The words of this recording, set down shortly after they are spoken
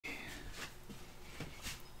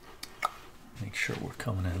sure we're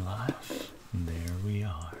coming in live. There we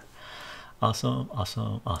are. Awesome,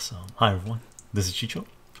 awesome, awesome. Hi everyone, this is Chycho.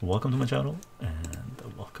 Welcome to my channel and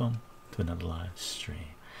welcome to another live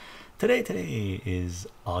stream. Today is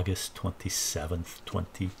August 27th,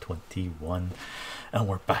 2021, and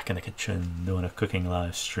we're back in the kitchen doing a cooking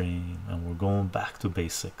live stream, and we're going back to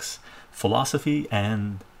basics, philosophy,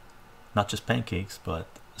 and not just pancakes but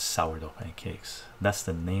sourdough pancakes. That's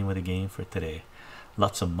the name of the game for today.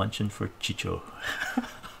 Lots of munching for Chycho.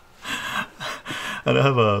 And I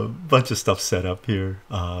have a bunch of stuff set up here.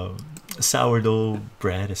 Sourdough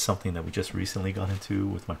bread is something that we just recently got into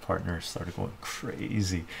with my partner. Started going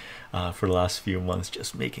crazy for the last few months,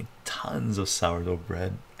 just making tons of sourdough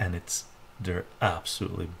bread, and they're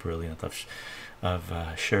absolutely brilliant.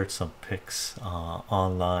 I've shared some pics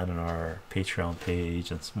online on our Patreon page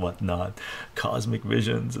and whatnot. Cosmic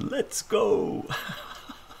Visions, let's go.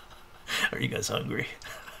 Are you guys hungry?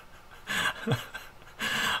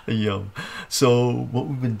 Yum. So what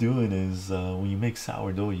we've been doing is when you make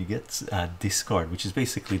sourdough, you get discard, which is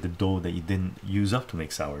basically the dough that you didn't use up to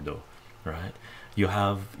make sourdough, right? You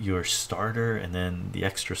have your starter, and then the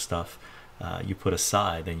extra stuff you put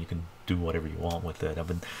aside, and you can do whatever you want with it. I've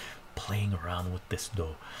been playing around with this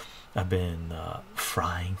dough. I've been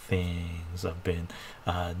frying things. I've been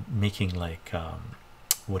making like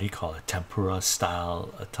what do you call it, tempura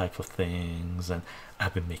style type of things, and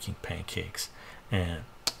I've been making pancakes, and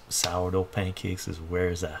sourdough pancakes is where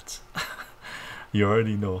is that. You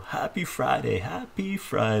already know. Happy Friday,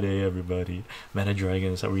 everybody. Mana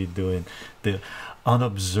Dragons, how are you doing? The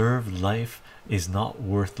unobserved life is not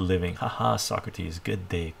worth living. Haha, Socrates, good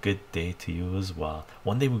day to you as well.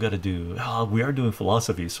 One day we got to do we are doing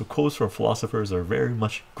philosophy, so quotes from philosophers are very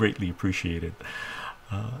much greatly appreciated.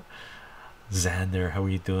 Xander, how are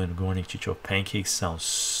you doing? Good morning, Chycho. Pancakes sound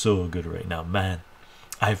so good right now, man.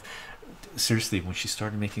 I've seriously, when she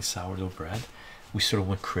started making sourdough bread, we sort of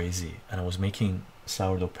went crazy, and I was making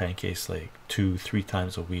sourdough pancakes like 2-3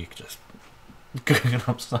 times a week, just cooking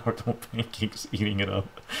up sourdough pancakes, eating it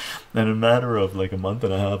up. And in a matter of like a month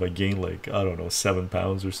and a half, I gained like, I don't know, 7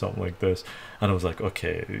 pounds or something like this. And I was like,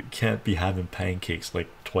 okay, you can't be having pancakes like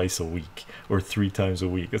twice a week or 3 times a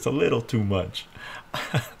week. It's a little too much.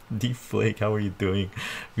 D Flake, how are you doing?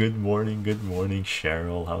 Good morning,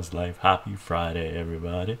 Cheryl. How's life? Happy Friday,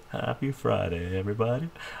 everybody. Happy Friday, everybody.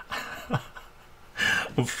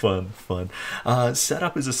 Fun.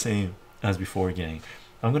 Setup is the same as before, gang.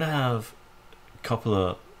 I'm gonna have a couple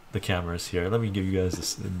of the cameras here. Let me give you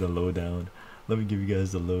guys the lowdown.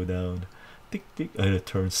 Tick, tick. I gotta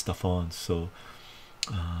turn stuff on. So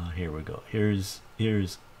here we go. Here's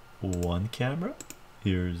one camera.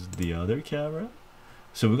 Here's the other camera.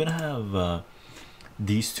 So we're gonna have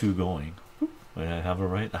these two going. I have it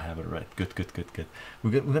right. Good.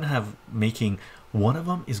 We're gonna have making, one of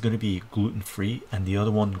them is gonna be gluten-free and the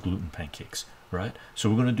other one gluten pancakes, right? So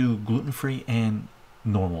we're gonna do gluten-free and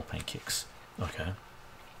normal pancakes. Okay.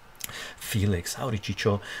 Felix, howdy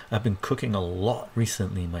Chycho. I've been cooking a lot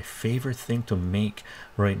recently. My favorite thing to make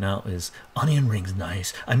right now is onion rings.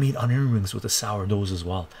 Nice. I made onion rings with the sourdoughs as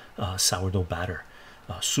well. Sourdough batter,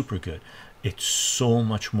 super good. It's so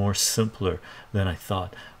much more simpler than I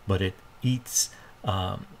thought, but it eats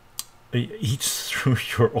through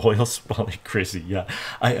your oil spill like crazy. Yeah,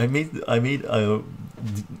 I made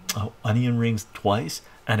onion rings twice,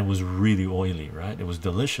 and it was really oily, right? It was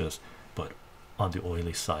delicious, but on the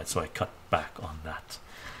oily side, so I cut back on that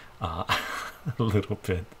a little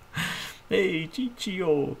bit. Hey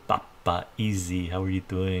Chichio, Papa Easy, how are you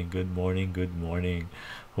doing? Good morning.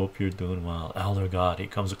 Hope you're doing well. Elder God, here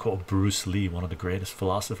comes a quote. Bruce Lee, one of the greatest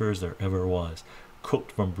philosophers there ever was. Quote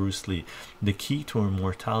from Bruce Lee: the key to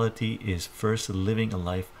immortality is first living a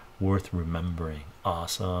life worth remembering.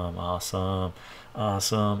 Awesome.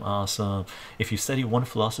 If you study one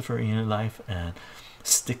philosopher in your life and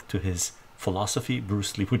stick to his philosophy,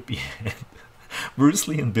 Bruce Lee would be it. Bruce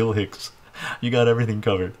Lee and Bill Hicks, you got everything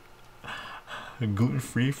covered.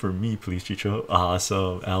 Gluten-free for me, please, Chycho.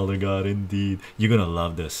 Awesome. Elder God, indeed. You're gonna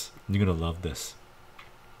love this.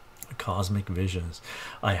 Cosmic Visions,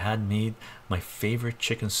 I had made my favorite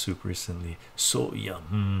chicken soup recently. So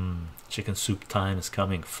yum. Chicken soup time is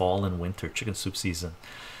coming. Fall and winter chicken soup season.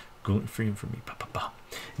 Gluten-free for me.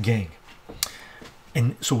 Gang,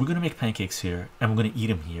 and so we're gonna make pancakes here, and we're gonna eat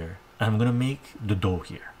them here, and I'm gonna make the dough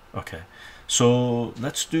here. Okay, so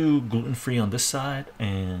let's do gluten-free on this side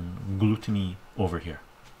and gluttony over here.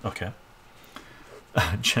 Okay.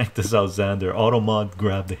 Check this out, Xander. Automod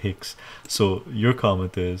grab the Hicks. So your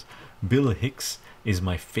comment is Bill Hicks is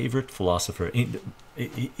my favorite philosopher.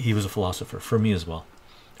 He was a philosopher for me as well.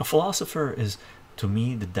 A philosopher is To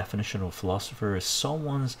me, the definition of a philosopher is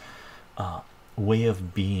someone's way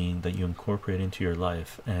of being that you incorporate into your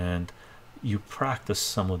life and you practice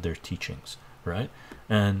some of their teachings, right?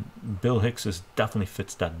 And Bill Hicks is definitely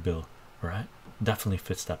fits that bill, right? Definitely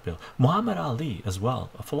fits that bill. Muhammad Ali as well,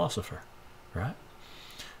 a philosopher, right?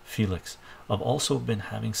 Felix, I've also been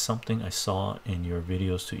having something I saw in your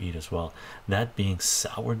videos to eat as well, that being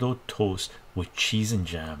sourdough toast with cheese and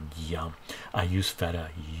jam. Yum. I use feta.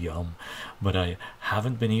 Yum. But I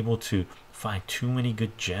haven't been able to find too many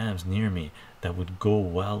good jams near me that would go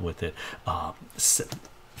well with it.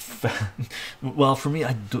 Well, for me,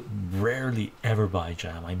 I do rarely ever buy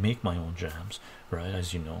jam. I make my own jams, right,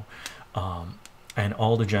 as you know. And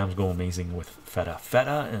all the jams go amazing with feta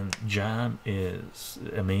and jam is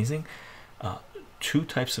amazing. Two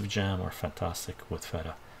types of jam are fantastic with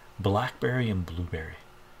feta: blackberry and blueberry.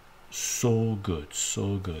 So good,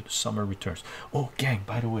 so good. Summer returns. Oh gang,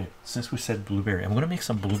 by the way, since we said blueberry, I'm gonna make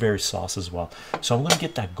some blueberry sauce as well, so I'm gonna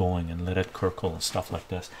get that going and let it curdle and stuff like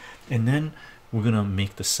this, and then we're gonna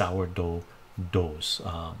make the sourdough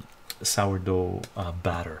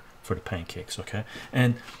batter for the pancakes. Okay,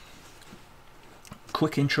 and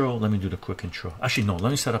quick intro. Let me do the quick intro. Actually no,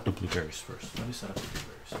 let me set up the blueberries first.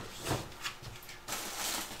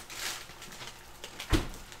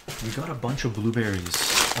 We got a bunch of blueberries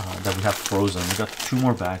that we have frozen. We got 2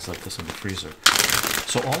 more bags like this in the freezer.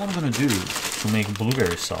 So all I'm gonna do to make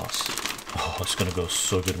blueberry sauce, oh, it's gonna go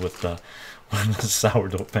so good with the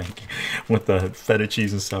sourdough pancake, with the feta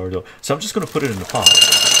cheese and sourdough. So I'm just gonna put it in the pot,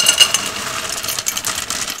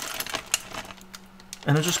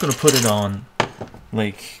 and I'm just gonna put it on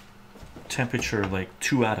like temperature like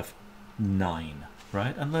 2 out of 9,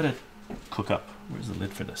 right, and let it cook up. Where's the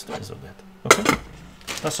lid for this? There's a lid. Okay,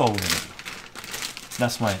 that's all we're gonna do.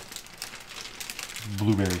 That's my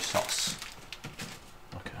blueberry sauce.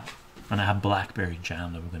 Okay, and I have blackberry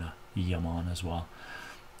jam that we're gonna yum on as well.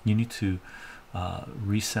 You need to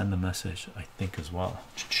resend the message, I think, as well.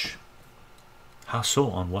 How so?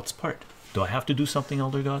 On what's part? Do I have to do something,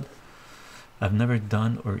 Elder God? I've never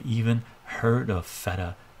done or even heard of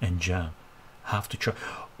feta and jam. Have to try.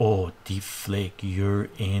 Oh, Deep Flake, you're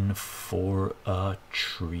in for a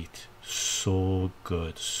treat. So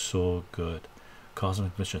good, so good.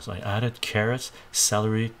 Cosmic Mistress, I added carrots,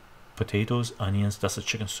 celery, potatoes, onions. That's a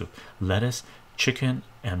chicken soup. Lettuce, chicken,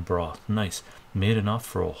 and broth. Nice. Made enough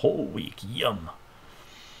for a whole week. Yum.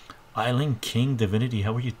 Island King Divinity,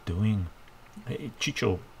 how are you doing? Hey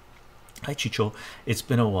Chycho. Hi Chycho. It's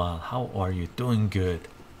been a while. How are you? Doing good.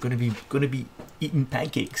 Gonna be eating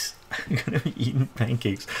pancakes. Gonna be eating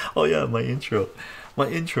pancakes. Oh yeah, my intro.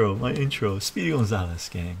 Speedy Gonzalez,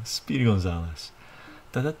 gang. Speedy Gonzalez.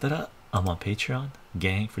 Da da da da. I'm on Patreon,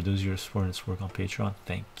 gang. For those of you who are supporting this work on Patreon,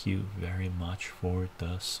 thank you very much for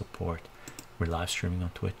the support. We're live streaming on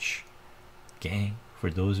Twitch, gang. For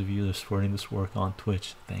those of you that are supporting this work on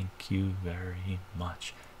Twitch, thank you very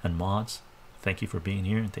much. And mods, thank you for being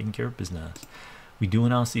here and taking care of business. We do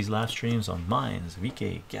announce these live streams on Minds,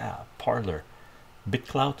 VK, Gab, Parlor,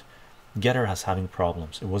 Bitclout. Getter has having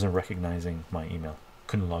problems. It wasn't recognizing my email.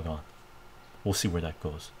 Couldn't log on. We'll see where that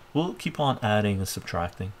goes. We'll keep on adding and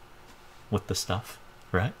subtracting with the stuff,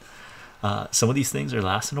 right? Some of these things are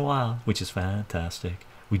lasting a while, which is fantastic.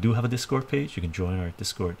 We do have a Discord page. You can join our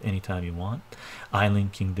Discord anytime you want.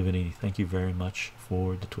 Island King Divinity, thank you very much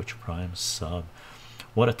for the Twitch Prime sub.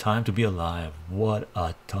 What a time to be alive. What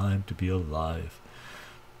a time to be alive.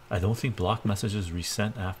 I don't think block messages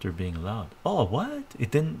resent after being allowed. Oh, what?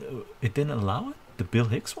 It didn't allow it? The Bill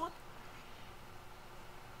Hicks one?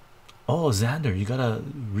 Oh, Xander, you gotta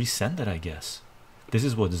resend it, I guess. This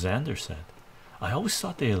is what Xander said. I always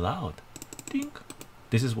thought they allowed. Dink.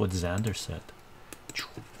 This is what Xander said.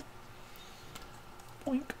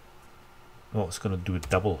 Boink. Oh, it's gonna do a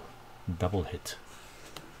double hit.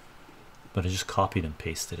 But I just copied and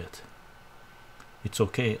pasted it. It's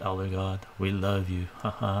okay, Elder God. We love you.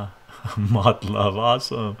 Haha. Mod love.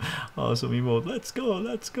 Awesome. Awesome emote. Let's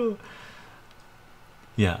go.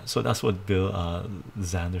 Yeah, so that's what Bill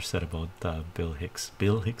Xander said about Bill Hicks.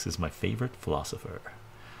 Bill Hicks is my favorite philosopher.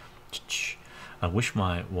 I wish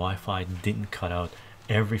my Wi-Fi didn't cut out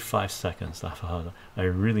every 5 seconds. I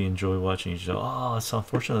really enjoy watching you show. Oh, it's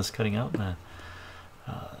unfortunate it's cutting out, man.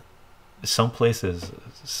 Some places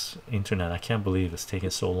internet, I can't believe it's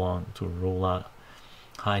taking so long to roll out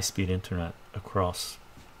high-speed internet across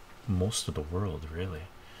most of the world, really.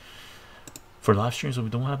 For live streams when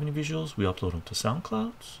we don't have any visuals, we upload them to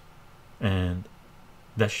SoundCloud, and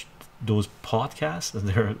those podcasts, and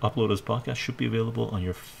they're uploaded as podcasts, should be available on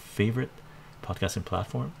your favorite podcasting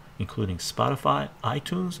platform, including Spotify,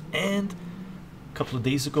 iTunes, and a couple of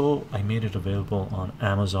days ago I made it available on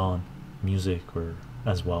Amazon Music or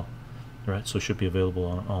as well, right? So it should be available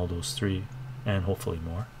on all those three and hopefully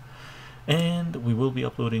more. And we will be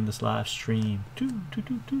uploading this live stream to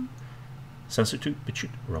Sensor 2,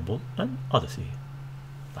 BitChute, Rumble, and Odyssey.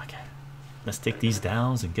 Okay, let's take these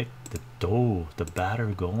downs and get the dough, the batter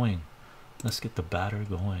going. Let's get the batter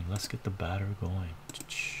going. Let's get the batter going.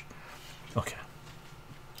 Okay.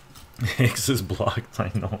 X is blocked.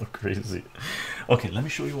 I know, crazy. Okay, let me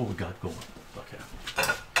show you what we got going. Okay,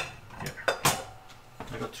 here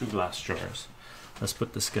I got 2 glass jars. Let's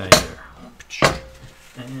put this guy here,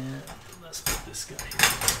 and let's put this guy here.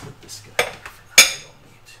 Let's put this guy here for now. I don't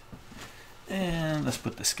need. And let's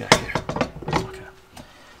put this guy here. Okay.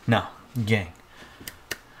 Now, gang,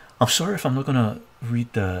 I'm sorry if I'm not gonna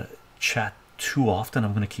read the chat too often.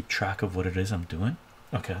 I'm gonna keep track of what it is I'm doing.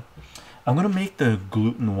 Okay, I'm gonna make the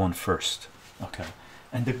gluten one first. Okay,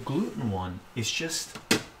 and the gluten one is just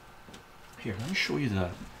here. Let me show you the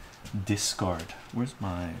discard. Where's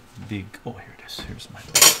my big, oh, here it is. Here's my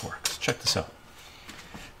forks. Check this out.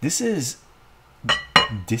 This is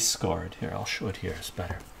discard. Here, I'll show it here. It's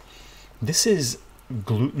better. This is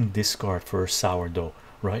gluten discard for sourdough,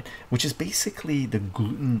 right? Which is basically the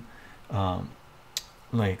gluten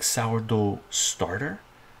like sourdough starter,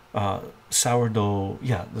 sourdough,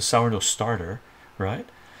 yeah, the sourdough starter, right?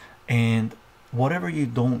 And whatever you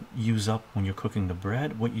don't use up when you're cooking the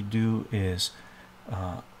bread, what you do is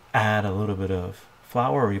add a little bit of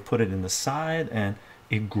flour, or you put it in the side and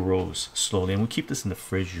it grows slowly. And we keep this in the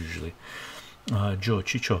fridge usually. Joe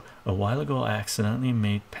Chicho, a while ago I accidentally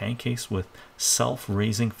made pancakes with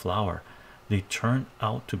self-raising flour. They turned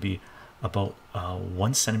out to be about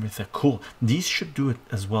 1 centimeter thick. Cool. These should do it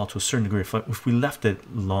as well to a certain degree if we left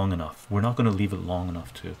it long enough. We're not going to leave it long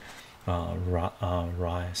enough to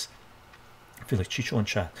rise. I feel like Chicho in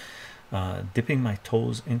chat, dipping my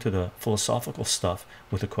toes into the philosophical stuff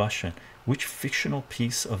with a question: which fictional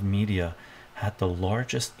piece of media had the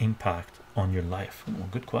largest impact on your life? Oh,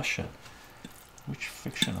 good question. Which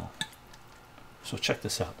fictional? So check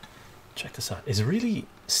this out. Check this out. It's really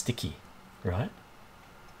sticky, right?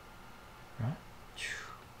 Right?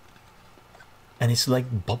 And it's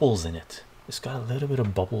like bubbles in it. It's got a little bit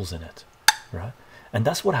of bubbles in it, right? And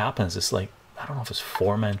that's what happens. It's like, I don't know if it's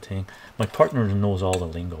fermenting. My partner knows all the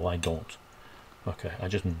lingo. I don't. Okay, I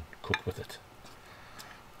just cook with it.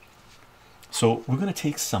 So we're gonna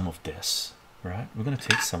take some of this, right? We're gonna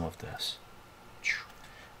take some of this,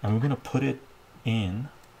 and we're gonna put it in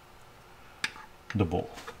the bowl.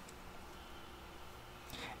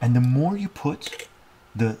 And the more you put,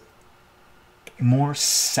 the more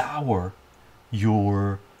sour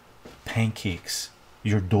your pancakes,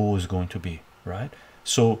 your dough is going to be, right?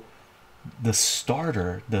 So the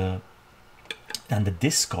starter, and the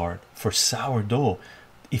discard for sourdough,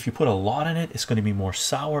 if you put a lot in it, it's going to be more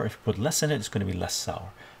sour. If you put less in it, it's going to be less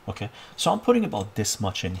sour. Okay, so I'm putting about this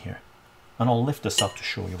much in here, and I'll lift this up to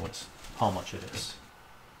show you how much it is.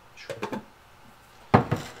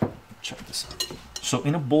 Check this out. So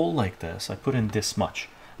in a bowl like this, I put in this much.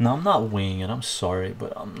 Now I'm not weighing it, I'm sorry,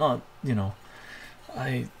 but I'm not, you know,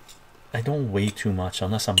 I don't weigh too much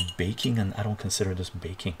unless I'm baking, and I don't consider this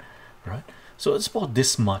baking, right? So it's about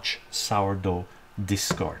this much sourdough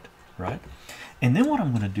discard, right? And then what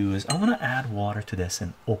I'm going to do is I'm going to add water to this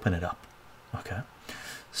and open it up. Okay,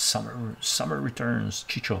 summer returns.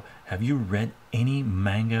 Chicho, have you read any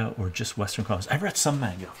manga or just Western comics? I've read some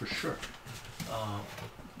manga for sure.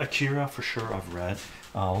 Akira for sure I've read.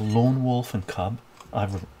 Lone Wolf and Cub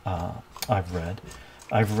I've read.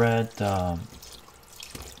 I've read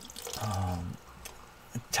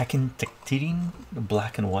Tekken, the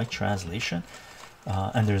black and white translation,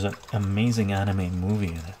 and there's an amazing anime movie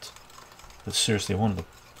in it. But seriously, one of the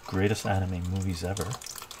greatest anime movies ever,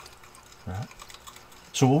 right?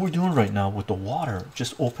 So what we're doing right now with the water,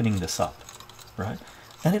 just opening this up, right?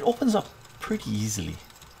 And it opens up pretty easily.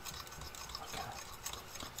 Okay.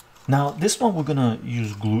 Now this one we're gonna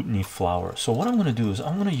use gluten-y flour. So what I'm gonna do is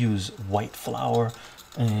I'm gonna use white flour,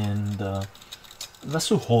 and let's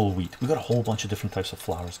do whole wheat. We got a whole bunch of different types of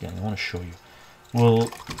flours, again. I want to show you.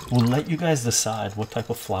 We'll let you guys decide what type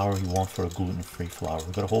of flour you want for a gluten-free flour.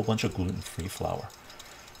 We've got a whole bunch of gluten-free flour.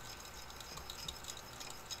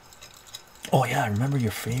 Oh yeah, I remember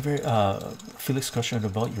your favorite Felix question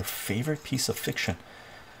about your favorite piece of fiction.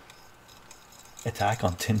 Attack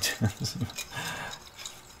on Tintin.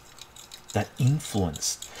 That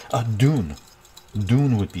influenced Dune.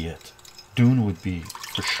 Dune would be it. Dune would be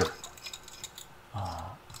for sure.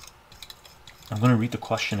 I'm going to read the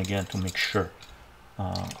question again to make sure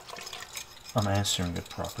I'm answering it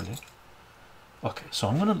properly. Okay, so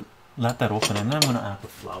I'm going to let that open, and then I'm going to add the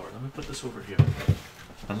flour. Let me put this over here,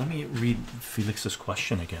 and let me read Felix's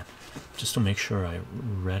question again, just to make sure I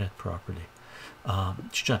read it properly.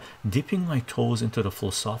 Dipping my toes into the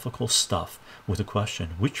philosophical stuff with a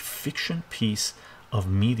question: which fiction piece of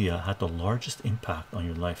media had the largest impact on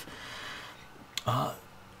your life?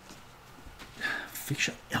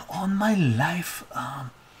 Fiction on my life.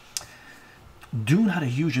 Dune had a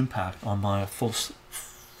huge impact on my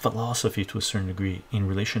philosophy to a certain degree in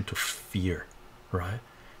relation to fear, right?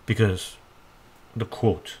 Because the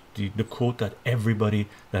quote, the quote that everybody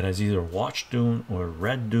that has either watched Dune or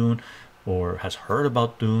read Dune or has heard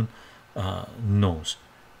about Dune knows: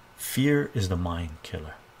 fear is the mind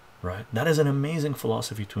killer, right? That is an amazing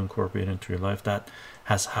philosophy to incorporate into your life that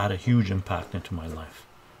has had a huge impact into my life,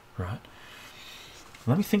 right?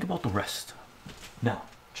 Let me think about the rest. Now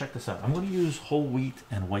check this out. I'm going to use whole wheat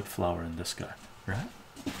and white flour in this guy, right?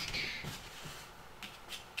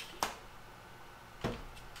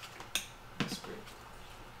 That's great.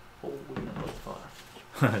 Whole wheat and white flour.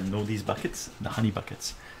 Know these buckets? The honey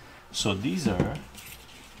buckets. So these are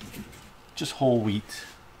just whole wheat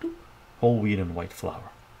and white flour,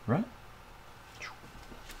 right?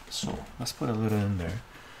 So let's put a little in there.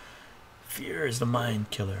 Fear is the mind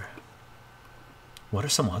killer. What are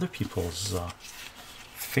some other people's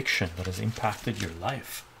fiction that has impacted your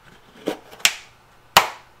life?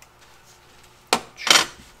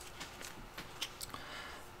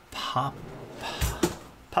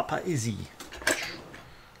 Papa Izzy.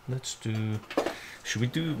 Let's do, should we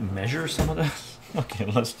do measure some of this? Okay,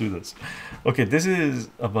 let's do this. Okay, this is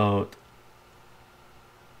about,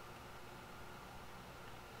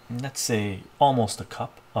 let's say, almost a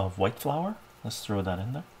cup of white flour. Let's throw that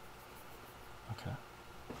in there. Okay,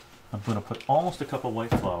 I'm going to put almost a cup of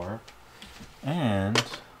white flour and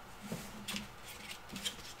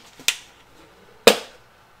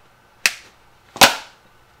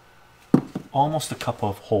almost a cup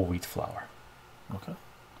of whole wheat flour. Okay,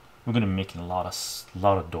 we're going to be making a lot of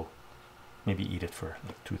dough. Maybe eat it for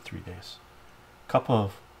like 2-3 days.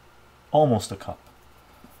 Almost a cup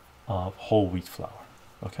of whole wheat flour.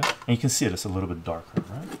 Okay, and you can see it's a little bit darker,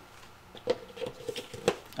 right?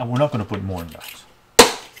 And we're not going to put more in that.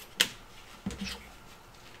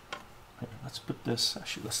 Here, let's put this,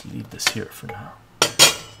 actually let's leave this here for now.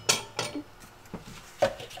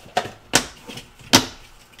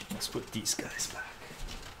 Let's put these guys back.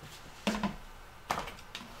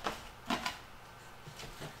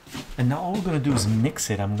 And now all we're going to do is mix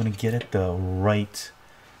it. I'm going to get it the right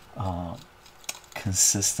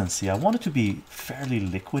consistency. I want it to be fairly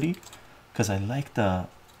liquidy because I like the,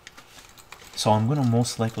 so I'm going to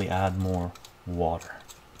most likely add more water.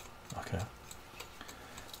 Okay.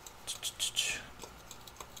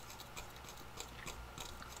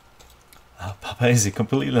 Papa is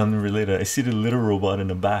completely unrelated. I see the litter robot in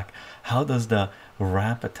the back. How does the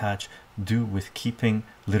ramp attach do with keeping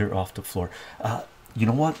litter off the floor? You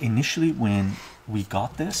know what? Initially, when we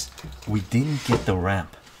got this, we didn't get the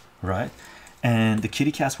ramp, right? And the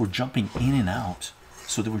kitty cats were jumping in and out,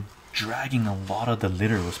 so they were dragging a lot of the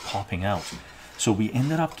litter was popping out. So we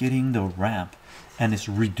ended up getting the ramp, and it's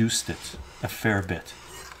reduced it a fair bit.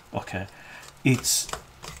 Okay, it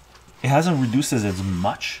hasn't reduced it as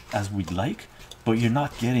much as we'd like, but you're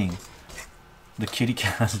not getting the kitty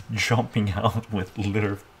cats jumping out with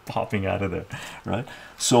litter popping out of there, right?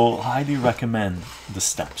 So highly recommend the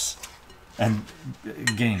steps. And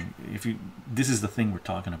again, if you, this is the thing we're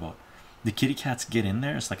talking about, the kitty cats get in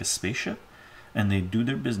there, it's like a spaceship, and they do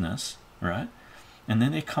their business, right? And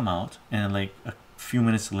then they come out, and like a few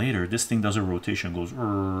minutes later, this thing does a rotation,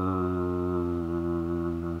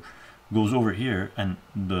 goes over here, and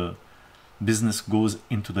the business goes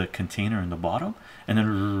into the container in the bottom, and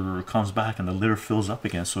then comes back, and the litter fills up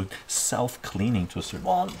again. So self-cleaning to a certain,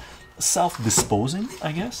 well, self-disposing,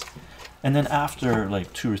 I guess. And then after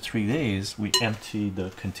like 2 or 3 days, we empty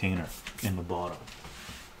the container in the bottom.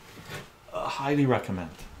 Highly recommend.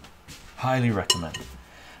 Highly recommend.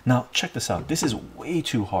 Now check this out. This is way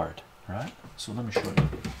too hard, right? So let me show you.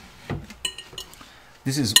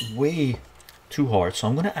 This is way too hard, so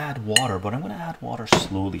I'm going to add water, but I'm going to add water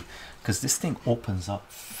slowly because this thing opens up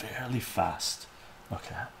fairly fast.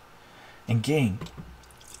 Okay, and gang,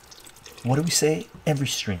 what do we say every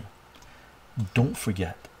stream? Don't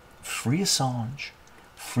forget, free Assange,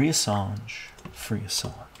 free Assange, free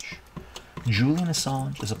Assange. Julian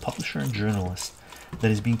Assange is a publisher and journalist that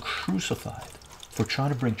is being crucified for trying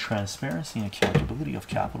to bring transparency and accountability of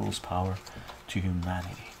capitalist power to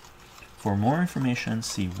humanity. For more information,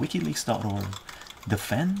 see wikileaks.org,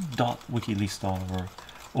 defend.wikileaks.org,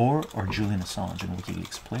 or Julian Assange and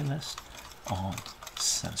WikiLeaks playlist on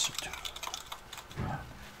Sensor 2.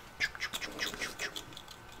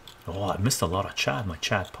 Oh, I missed a lot of chat. My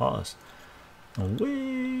chat paused. Oh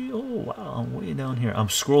wow, I'm way down here. I'm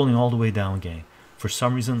scrolling all the way down, gang. For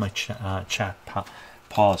some reason my chat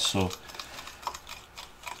paused. So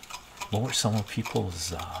what were some of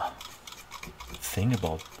people's thing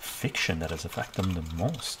about fiction that has affected them the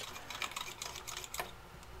most?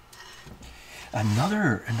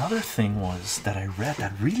 Another thing was that I read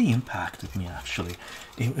that really impacted me. Actually,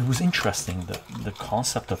 it was interesting. The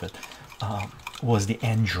concept of it was the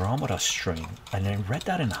Andromeda strain, and I read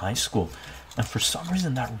that in high school, and for some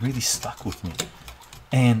reason that really stuck with me.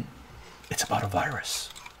 And it's about a virus,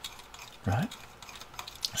 right?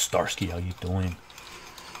 Starsky, how you doing?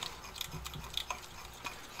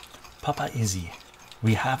 Papa Izzy,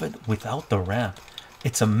 we have it without the ramp.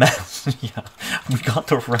 It's a mess. Yeah, we got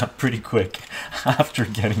the ramp pretty quick after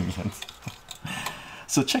getting it.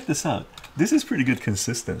 So check this out. This is pretty good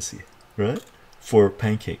consistency, right? For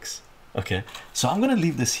pancakes. Okay, so I'm gonna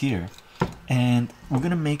leave this here, and we're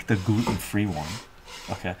gonna make the gluten-free one.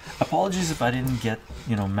 Okay, apologies if I didn't get,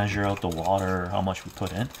 you know, measure out the water or how much we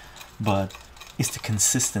put in, but it's the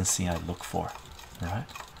consistency I look for, right?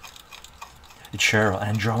 It's Cheryl.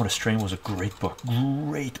 Andromeda Strain was a great book,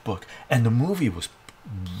 and the movie was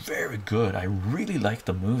very good. I really liked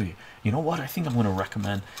the movie. You know what? I think I'm going to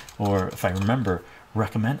recommend, or if I remember,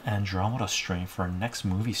 recommend Andromeda Strain for our next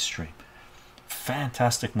movie stream.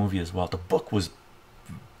 Fantastic movie as well. The book was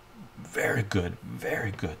very good, very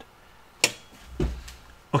good.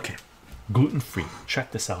 Okay, gluten-free.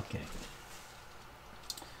 Check this out, gang.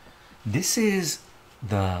 This is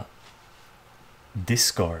the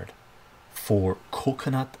discard for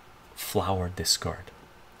coconut flour discard.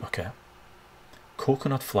 Okay,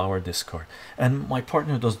 coconut flour discard, and my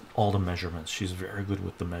partner does all the measurements. She's very good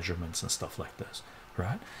with the measurements and stuff like this,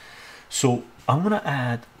 right? So I'm gonna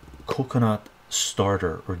add coconut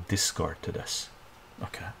starter or discard to this.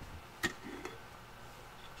 Okay,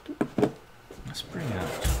 let's bring it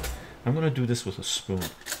out. I'm gonna do this with a spoon.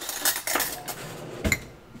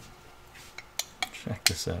 Check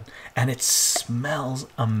this out, and it smells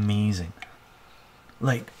amazing.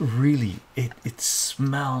 Like really, it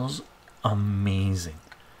smells amazing,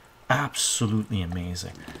 absolutely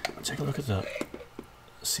amazing. Take a look at the,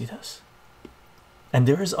 see this? And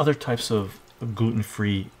there is other types of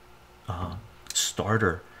gluten-free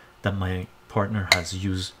starter that my partner has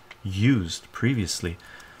used previously,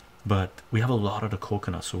 but we have a lot of the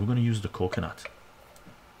coconut, so we're going to use the coconut.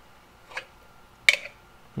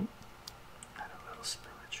 Ooh, add a little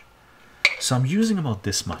spillage. So I'm using about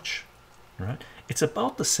this much, right? It's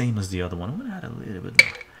about the same as the other one. I'm going to add a little bit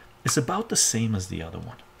more. It's about the same as the other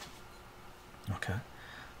one. Okay,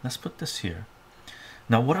 let's put this here.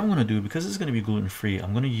 Now what I'm going to do, because it's going to be gluten-free,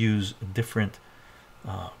 I'm going to use a different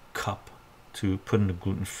cup to put in the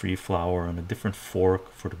gluten-free flour, and a different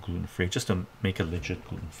fork for the gluten-free, just to make it legit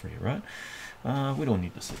gluten-free, right? We don't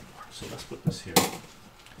need this anymore, so let's put this here.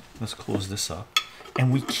 Let's close this up,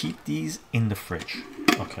 and we keep these in the fridge.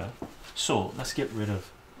 Okay, so let's get rid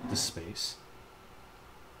of this space.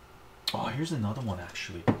 Oh, here's another one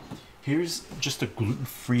actually. Here's just a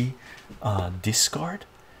gluten-free discard,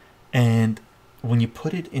 and when you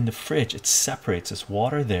put it in the fridge, it separates. It's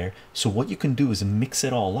water there, so what you can do is mix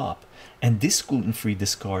it all up, and this gluten-free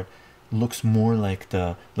discard looks more like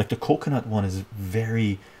the coconut one is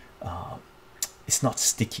very it's not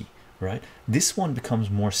sticky, right? This one becomes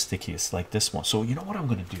more sticky. It's like this one. So you know what I'm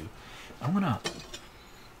gonna do? I'm gonna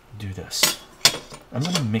do this. I'm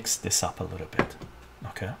gonna mix this up a little bit.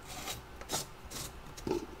 Okay,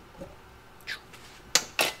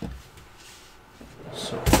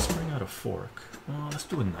 so let's bring out a fork. Well, let's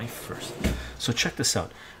do a knife first. So check this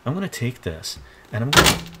out. I'm gonna take this, and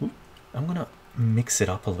I'm gonna mix it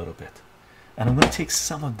up a little bit, and I'm gonna take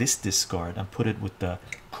some of this discard and put it with the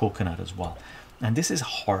coconut as well. And this is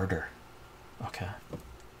harder. Okay,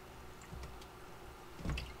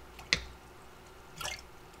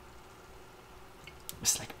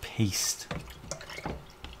 it's like paste.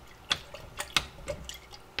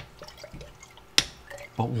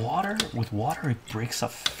 But with water it breaks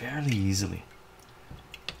up fairly easily.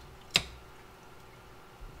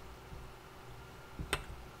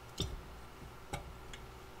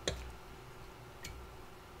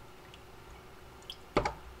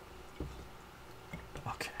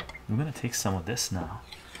 Okay, I'm gonna take some of this now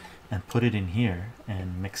and put it in here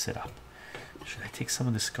and mix it up. Should I take some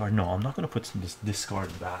of this discard? No, I'm not gonna put some of this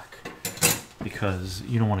discard back, because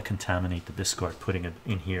you don't want to contaminate the discard putting it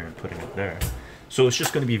in here and putting it there. So it's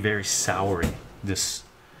just going to be very soury, this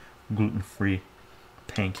gluten-free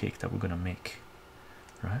pancake that we're going to make,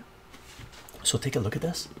 right? So take a look at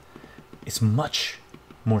this. It's much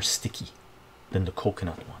more sticky than the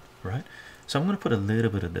coconut one, right? So I'm going to put a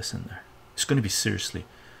little bit of this in there. It's going to be seriously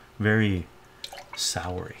very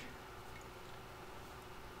soury.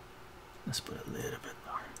 Let's put a little bit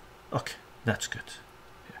more. Okay, that's good.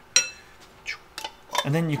 Here.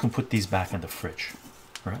 And then you can put these back in the fridge,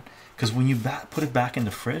 right? Because when you put it back in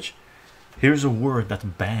the fridge, here's a word that's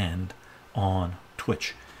banned on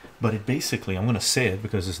Twitch, but it basically, I'm going to say it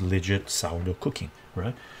because it's legit sourdough cooking,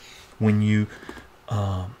 right? When you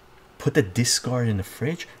put the discard in the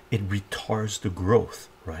fridge, it retards the growth,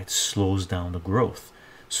 right? Slows down the growth.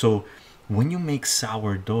 So when you make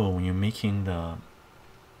sourdough, when you're making the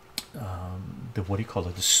what do you call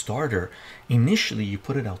it, the starter, initially you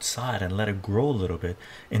put it outside and let it grow a little bit,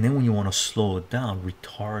 and then when you want to slow it down,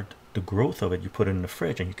 retard the growth of it, you put it in the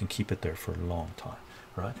fridge and you can keep it there for a long time,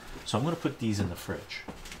 right? So I'm going to put these in the fridge.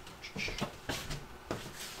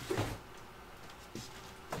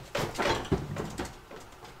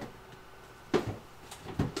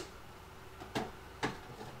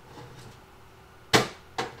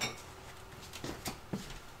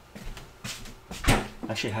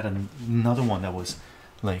 Actually, I had another one that was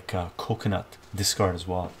like coconut discard as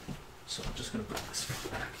well, so I'm just gonna put this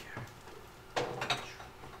back here,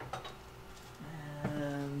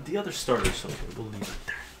 and the other starters, okay, we'll leave it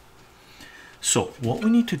there. So what we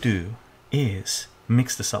need to do is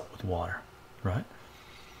mix this up with water, right?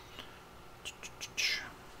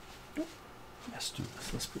 Let's do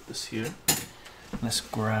this. Let's put this here. Let's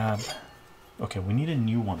grab, okay, we need a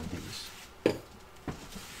new one of these.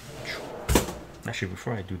 Actually,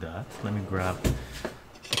 before I do that, let me grab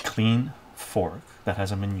a clean fork that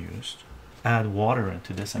hasn't been used, add water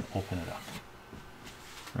into this and open it up,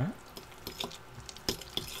 right?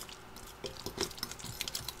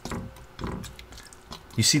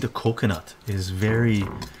 You see the coconut is very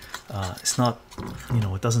it's not, you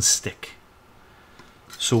know, it doesn't stick.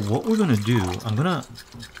 So what we're gonna do, I'm gonna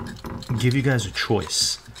give you guys a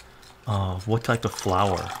choice of what type of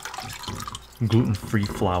flour, gluten-free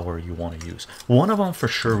flour, you want to use. One of them for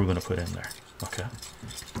sure we're going to put in there, okay,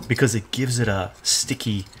 because it gives it a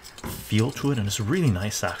sticky feel to it, and it's really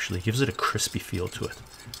nice. Actually, it gives it a crispy feel to it.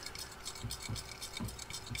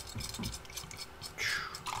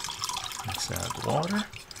 Let's add water.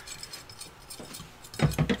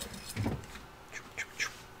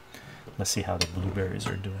 Let's see how the blueberries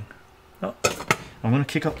are doing. Oh, I'm going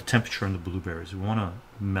to kick up the temperature on the blueberries. We want to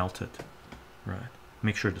melt it, right?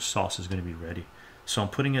 Make sure the sauce is going to be ready. So I'm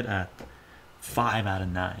putting it at 5 out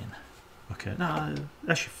of 9. Okay, no,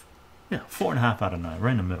 actually, yeah, 4.5 out of 9,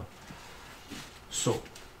 right in the middle. So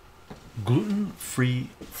gluten-free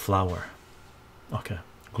flour. Okay,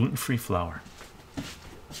 gluten-free flour.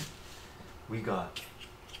 We got,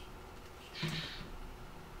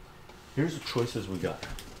 here's the choices we got.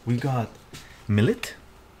 We got millet.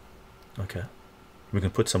 Okay, we can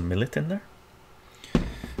put some millet in there.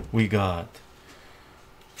 We got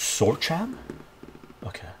sorcham.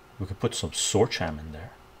 Okay, we could put some sorcham in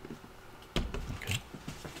there. Okay,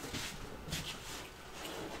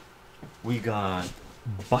 we got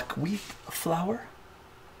buckwheat flour.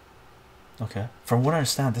 Okay, from what I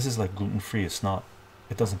understand, this is like gluten-free. It's not,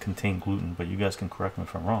 it doesn't contain gluten, but you guys can correct me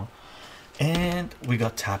if I'm wrong. And we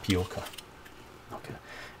got tapioca. Okay,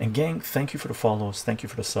 and gang, thank you for the follows, thank you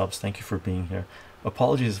for the subs, thank you for being here.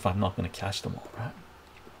 Apologies if I'm not going to catch them all, right?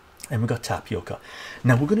 And we got tapioca.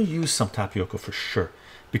 Now we're going to use some tapioca for sure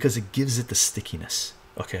because it gives it the stickiness.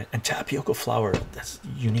 Okay, and tapioca flour, that's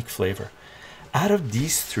unique flavor. Out of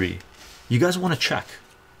these three, you guys want to check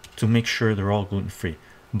to make sure they're all gluten-free.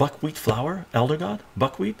 Buckwheat flour, Elder God,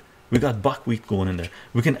 buckwheat. We got buckwheat going in there.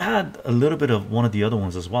 We can add a little bit of one of the other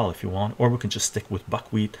ones as well if you want, or we can just stick with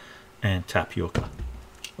buckwheat and tapioca.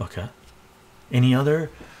 Okay, any other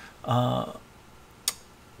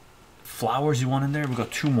flours you want in there? We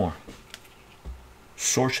got two more.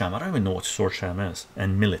 Sorcham, I don't even know what sorcham is,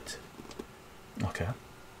 and millet. Okay,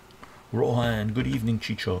 Rohan, good evening.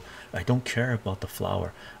 Chycho, I don't care about the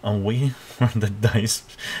flour, I'm waiting for the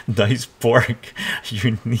diced pork.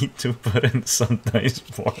 You need to put in some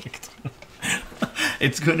diced pork.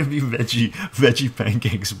 It's gonna be veggie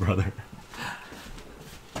pancakes, brother.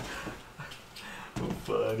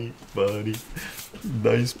 Buddy,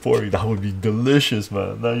 diced pork, that would be delicious,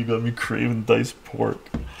 man. Now you got me craving diced pork.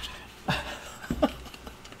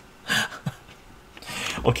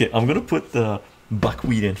 Okay, I'm gonna put the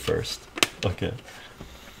buckwheat in first. Okay,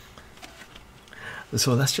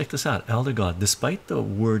 so let's check this out. Elder God, despite the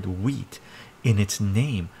word wheat in its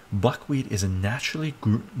name, buckwheat is a naturally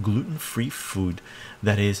gluten-free food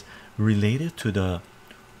that is related to the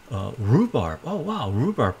rhubarb. Oh wow,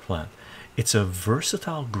 rhubarb plant. It's a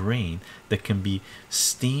versatile grain that can be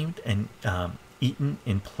steamed and eaten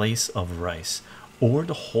in place of rice, or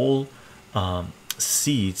the whole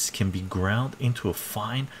seeds can be ground into a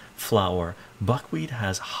fine flour. Buckwheat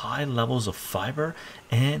has high levels of fiber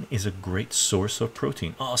and is a great source of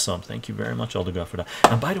protein. Awesome, thank you very much, Elder God, for that.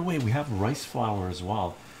 And by the way, we have rice flour as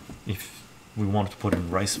well, if we wanted to put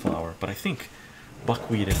in rice flour, but I think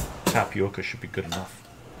buckwheat and tapioca should be good enough.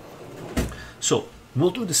 So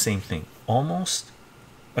we'll do the same thing, almost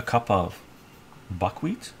a cup of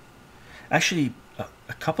buckwheat. Actually,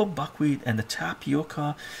 a cup of buckwheat, and the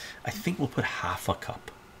tapioca, I think we'll put half a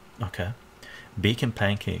cup. Okay. Bacon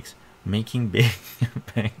pancakes, making bacon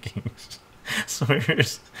pancakes. So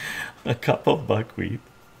here's a cup of buckwheat.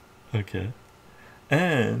 Okay.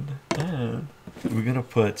 And we're gonna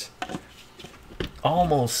put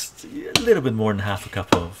almost a little bit more than half a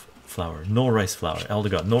cup of flour. No rice flour. Elder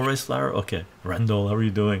God, no rice flour. Okay. Randall, how are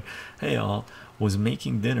you doing? Hey, all. Was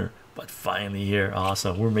making dinner, but finally here.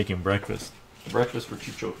 Awesome. We're making breakfast. Breakfast for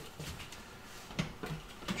chycho.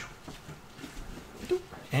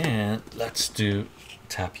 And let's do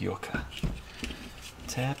tapioca.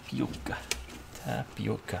 Tapioca.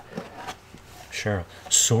 Cheryl,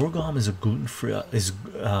 sorghum is a gluten-free is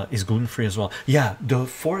gluten-free as well. Yeah, the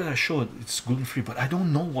four that I showed, it's gluten-free, but I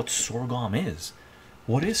don't know what sorghum is.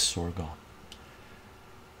 What is sorghum?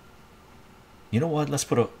 You know what?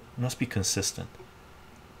 Let's be consistent.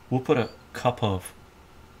 We'll put a cup of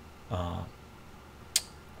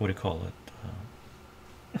what do you call it?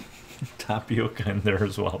 Tapioca in there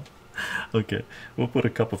as well. Okay, we'll put a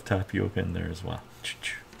cup of tapioca in there as well.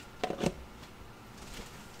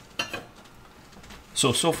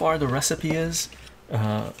 So far the recipe is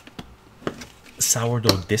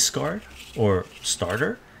sourdough discard or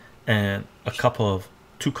starter, and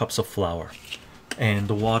two cups of flour, and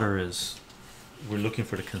the water is, we're looking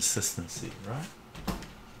for the consistency, right?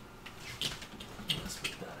 Let's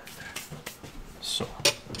put that in there. So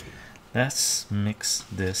let's mix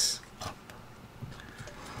this up.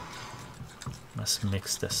 Let's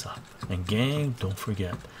mix this up. And gang, don't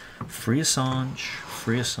forget, free Assange,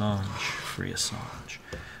 free Assange, free Assange.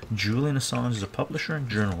 Julian Assange is a publisher and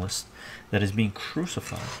journalist that is being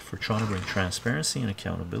crucified for trying to bring transparency and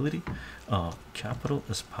accountability. Capital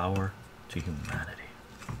is power to humanity.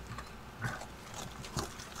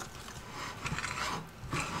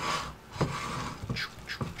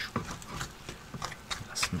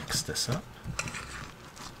 Let's mix this up.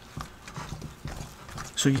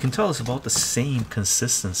 So you can tell it's about the same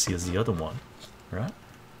consistency as the other one, right?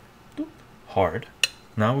 Hard.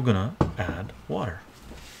 Now we're gonna add water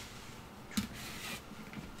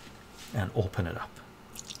and open it up.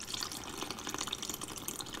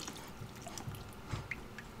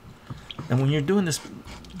 And when you're doing this,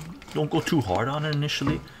 don't go too hard on it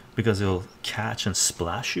initially, because it'll catch and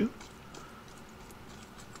splash you.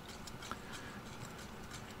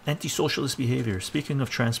 Anti-socialist behavior. Speaking of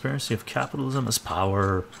transparency of capitalism as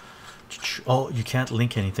power. Oh, you can't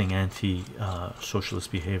link anything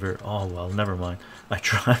anti-socialist behavior. Oh well, never mind. I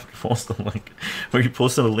tried to post a link. Were you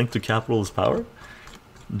posting a link to capital is power?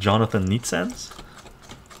 Jonathan Neatsens.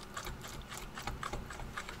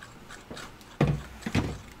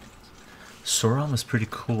 Sorghum is pretty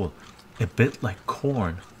cool. A bit like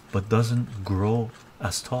corn, but doesn't grow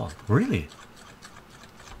as tall. Really?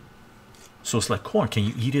 So it's like corn. Can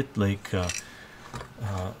you eat it like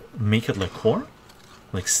make it like corn,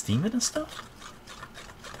 like steam it and stuff?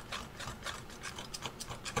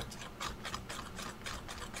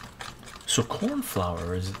 So corn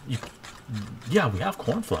flour is yeah, we have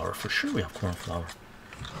corn flour for sure. We have corn flour.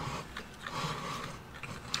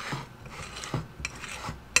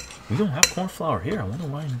 We don't have corn flour here. I wonder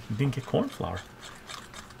why you didn't get corn flour.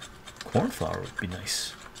 Corn flour would be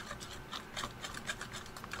nice.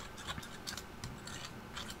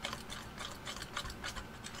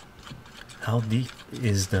 How deep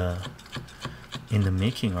is the in the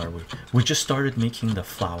making are we just started making the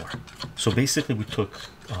flour. So basically we took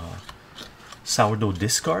sourdough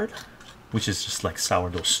discard, which is just like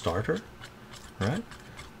sourdough starter, right,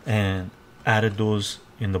 and added those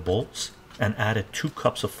in the bowls and added 2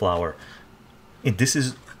 cups of flour. And this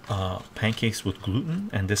is pancakes with gluten,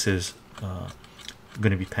 and this is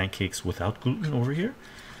going to be pancakes without gluten over here.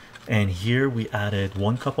 And here we added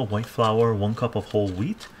 1 cup of white flour, 1 cup of whole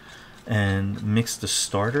wheat, and mix the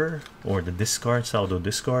starter or the discard, sourdough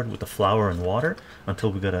discard, with the flour and water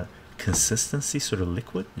until we got a consistency, sort of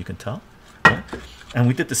liquid, you can tell, right? And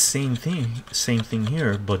we did the same thing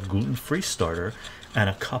here, but gluten-free starter, and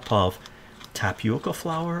a cup of tapioca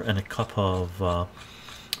flour and a cup of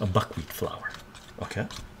buckwheat flour. Okay,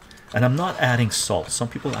 And I'm not adding salt. Some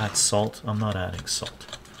people add salt. I'm not adding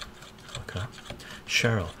salt. Okay.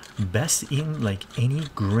 Cheryl, best eaten like any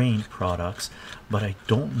grain products, but I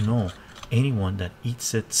don't know anyone that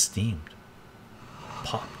eats it steamed.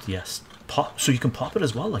 Popped, yes. Pop, so you can pop it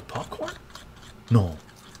as well, like popcorn? No.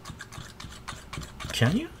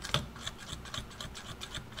 Can you?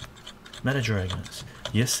 Meta Dragons.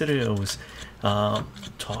 Yesterday I was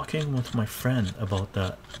talking with my friend about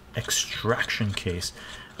the extraction case,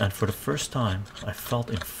 and for the first time I felt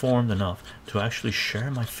informed enough to actually share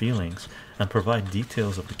my feelings and provide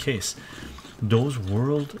details of the case. Those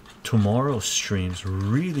World Tomorrow streams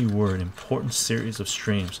really were an important series of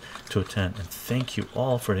streams to attend, and thank you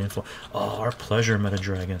all for the info. Oh, our pleasure, Meta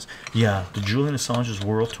Dragons. Yeah, the Julian Assange's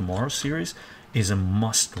World Tomorrow series is a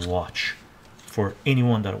must watch for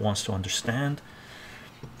anyone that wants to understand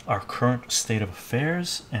our current state of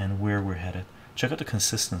affairs and where we're headed. Check out the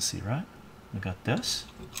consistency, right? We got this,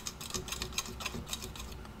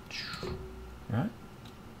 right?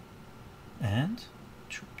 And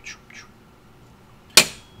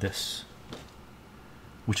this,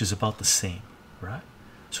 which is about the same, right?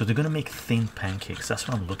 So they're gonna make thin pancakes. That's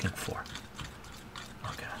what I'm looking for.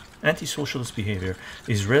 Okay. Anti-socialist behavior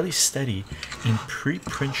is really steady in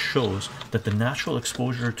preprint shows that the natural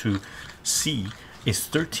exposure to C is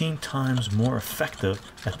 13 times more effective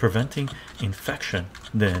at preventing infection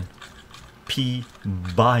than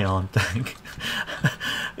P-BioNTech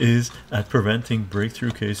is at preventing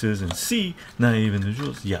breakthrough cases in C naive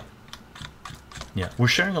individuals. Yeah, we're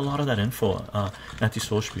sharing a lot of that info,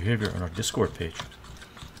 antisocial behavior, on our Discord page.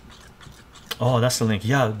 Oh, that's the link.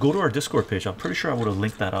 Yeah, go to our Discord page. I'm pretty sure I would have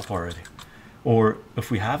linked that up already, or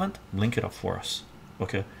if we haven't, link it up for us.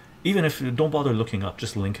 Okay, even if you don't bother looking up,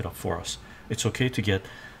 just link it up for us. It's okay to get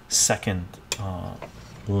second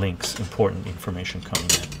links, important information coming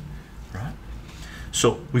in, right?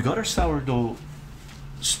 So we got our sourdough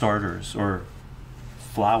starters or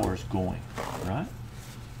flours going, right?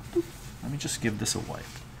 Let me just give this a wipe,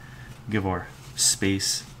 give our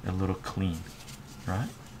space a little clean, right?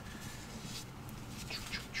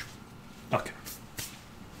 Okay,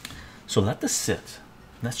 so let this sit.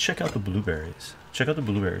 Let's check out the blueberries. Check out the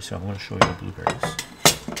blueberries. So I'm going to show you the blueberries,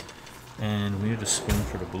 and we need a spoon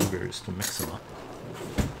for the blueberries to mix them up.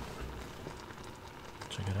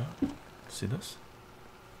 Check it out. See this?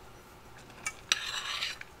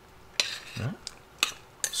 Right?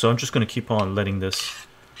 So I'm just going to keep on letting this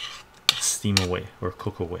steam away or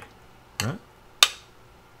cook away, right?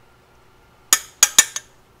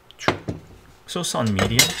 So it's on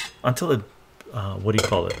medium until it what do you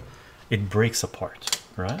call it, it breaks apart,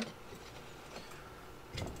 right?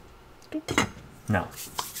 Now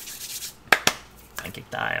pancake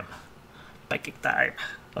time, pancake time.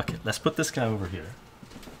 Okay, let's put this guy over here.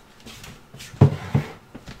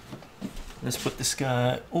 Let's put this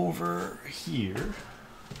guy over here.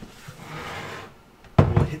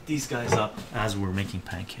 We'll hit these guys up as we're making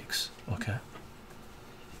pancakes. Okay,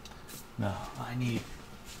 now I need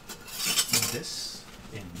this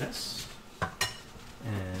in this,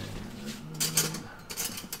 and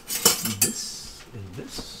this in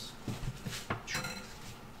this.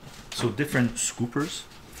 So different scoopers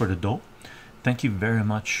for the dough. Thank you very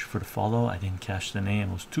much for the follow. I didn't catch the name,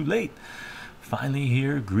 it was too late. Finally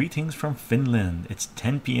here. Greetings from Finland. It's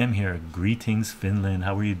 10 p.m. here. Greetings Finland,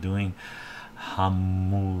 how are you doing?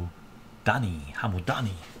 Hamudani,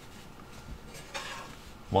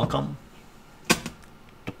 welcome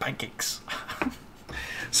to pancakes.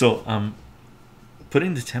 So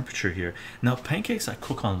putting the temperature here now. Pancakes I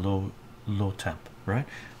cook on low temp, right?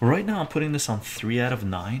 Right now I'm putting this on 3 out of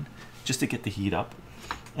 9 just to get the heat up,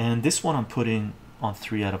 and this one I'm putting on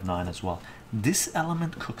 3 out of 9 as well. This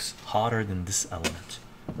element cooks hotter than this element.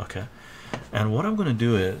 Okay, and what I'm going to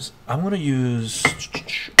do is I'm going to use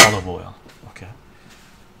olive oil. Okay,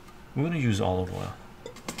 we're going to use olive oil.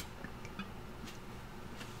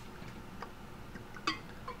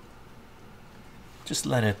 Just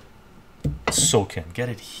let it soak in, get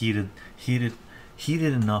it heated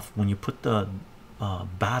enough. When you put the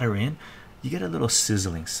batter in, you get a little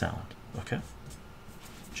sizzling sound. Okay,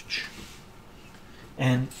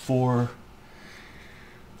 and for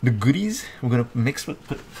the goodies, we're gonna mix with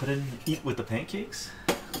put in, eat with the pancakes.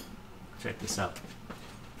 Check this out.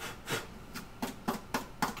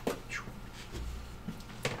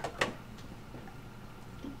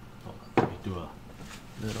 Let me do a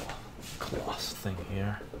little cloth thing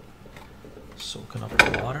here, soaking up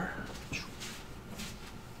the water. There.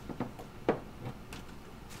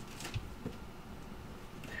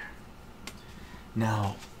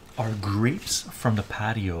 Now our grapes from the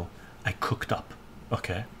patio I cooked up.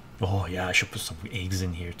 Okay, Oh yeah, I should put some eggs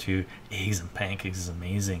in here too. Eggs and pancakes is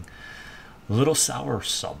amazing. Little sour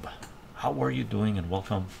sub, how are you doing? And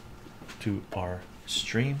welcome to our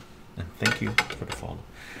stream, and thank you for the follow.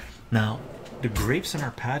 Now the grapes in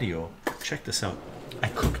our patio, check this out. I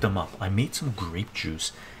cooked them up. I made some grape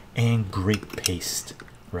juice and grape paste,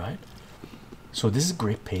 right? So this is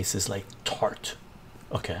grape paste, is like tart.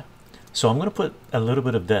 Okay, so I'm gonna put a little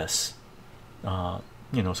bit of this.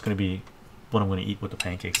 You know, it's gonna be what I'm gonna eat with the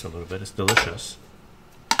pancakes a little bit. It's delicious.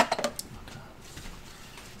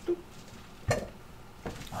 Let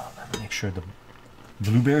me make sure the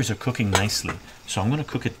blueberries are cooking nicely. So I'm gonna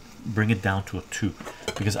cook it, bring it down to a 2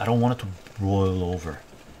 because I don't want it to boil over.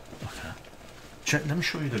 Okay, check. Let me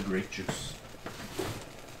show you the grape juice.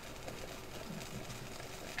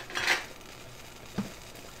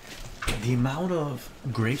 The amount of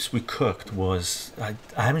grapes we cooked was, I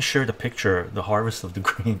haven't shared a picture, the harvest of the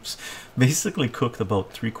grapes. Basically cooked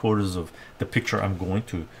about 3/4 of the picture I'm going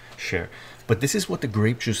to share. But this is what the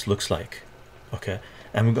grape juice looks like. Okay,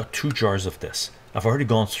 and we've got 2 jars of this. I've already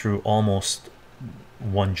gone through almost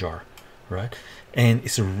 1 jar, right? And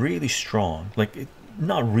it's really strong, like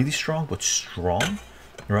not really strong, but strong,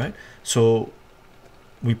 right? So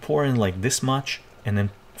we pour in like this much and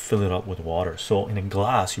then fill it up with water. So in a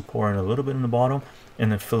glass you pour in a little bit in the bottom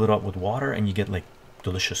and then fill it up with water, and you get like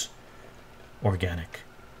delicious organic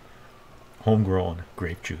homegrown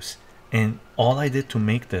grape juice. And all I did to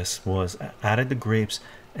make this was added the grapes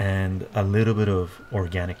and a little bit of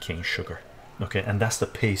organic cane sugar. Okay, and that's the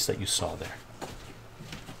paste that you saw there.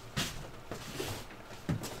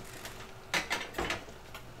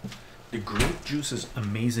 The grape juice is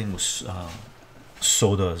amazing with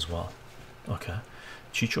soda as well. Okay,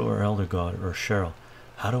 Chycho or Elder God or Cheryl,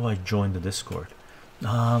 how do I join the Discord?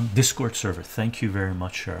 Discord server. Thank you very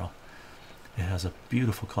much, Cheryl. It has a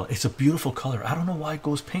beautiful color. It's a beautiful color. I don't know why it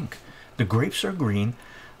goes pink. The grapes are green.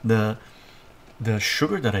 The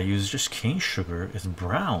sugar that I use, just cane sugar, is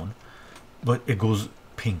brown, but it goes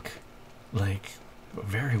pink. Like,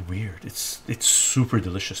 very weird. It's super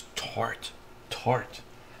delicious. Tart.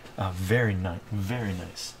 Very nice, very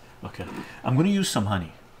nice. Okay, I'm gonna use some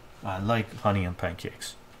honey. I like honey and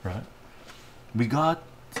pancakes, right? We got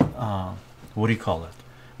what do you call it?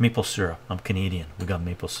 Maple syrup. I'm Canadian. We got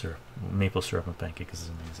maple syrup. Maple syrup and pancakes is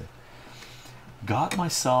amazing. Got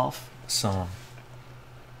myself some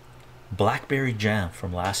blackberry jam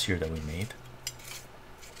from last year that we made.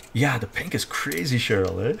 Yeah, the pink is crazy,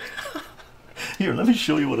 Cheryl, eh? Here, let me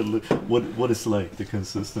show you what it's like, the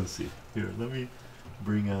consistency. Here, let me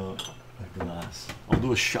bring out a glass. I'll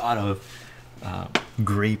do a shot of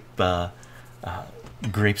grape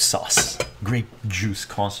sauce, grape juice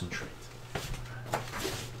concentrate.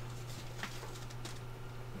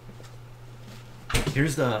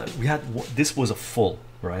 Here's this was a full,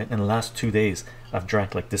 right? In the last 2 days I've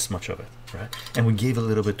drank like this much of it, right? And we gave a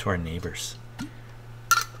little bit to our neighbors.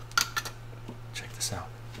 Check this out.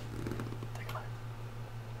 Take a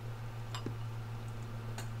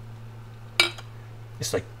look.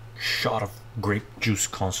 It's like shot of grape juice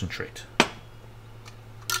concentrate.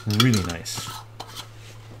 Really nice.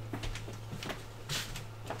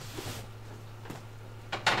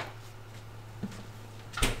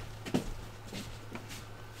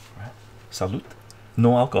 Right. Salute.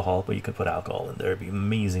 No alcohol, but you could put alcohol in there. It'd be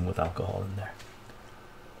amazing with alcohol in there.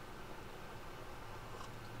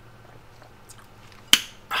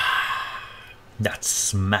 That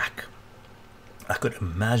smack. I could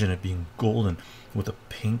imagine it being golden with a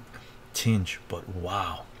pink tinge, but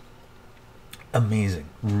wow, amazing,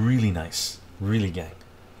 really nice, really gang.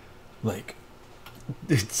 Like,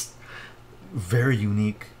 it's very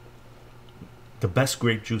unique. The best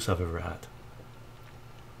grape juice I've ever had.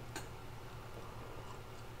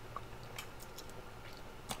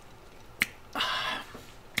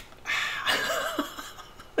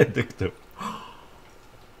 Addictive.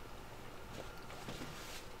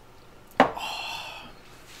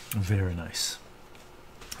 Very nice,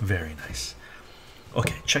 very nice.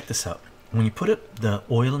 Okay, check this out. When you put the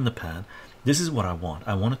oil in the pan, this is what I want.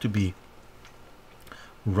 I want it to be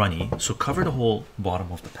runny, so cover the whole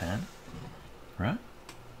bottom of the pan, right?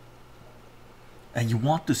 And you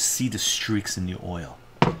want to see the streaks in the oil.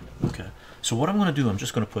 Okay, so what I'm going to do, I'm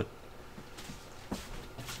just going to put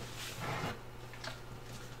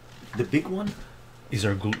the big one is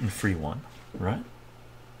our gluten-free one, right?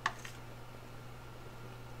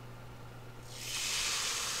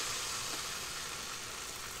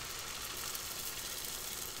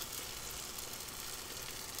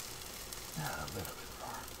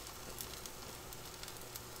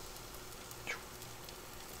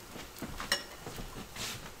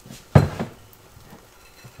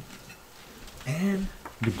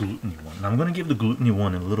 the gluten one. And I'm going to give the gluten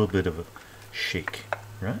one a little bit of a shake,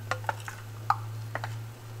 right?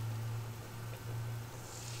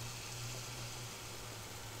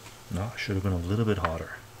 No, it should have been a little bit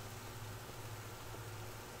hotter.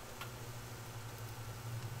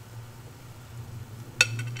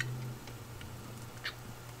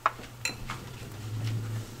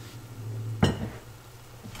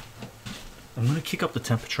 I'm going to kick up the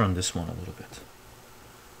temperature on this one a little bit.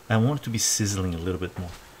 I want it to be sizzling a little bit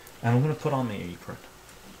more. And I'm going to put on my apron.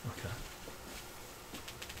 Okay.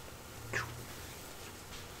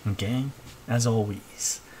 And gang, as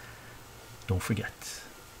always, don't forget,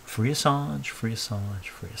 free Assange, free Assange,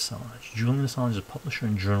 free Assange. Julian Assange is a publisher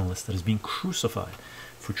and journalist that is being crucified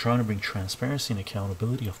for trying to bring transparency and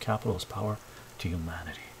accountability of capitalist power to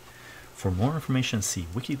humanity. For more information, see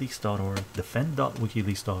wikileaks.org,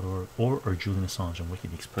 defend.wikileaks.org, or Julian Assange on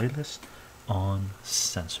WikiLeaks playlist on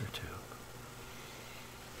CensorTube.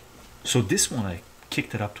 So this one I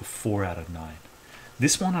kicked it up to 4 out of 9.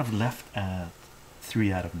 This one I've left at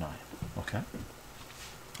 3 out of 9. Okay,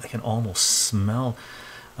 I can almost smell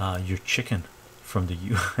your chicken from the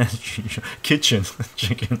US kitchen.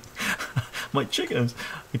 Chicken, my chickens,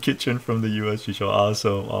 the kitchen from the US chycho.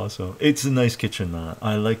 Awesome, awesome. It's a nice kitchen, man.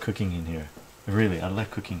 I like cooking in here. Really, I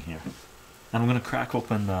like cooking here. And I'm gonna crack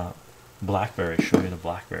open the blackberry, show you the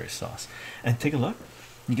blackberry sauce, and take a look.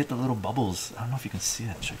 You get the little bubbles. I don't know if you can see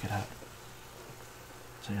it. Check it out.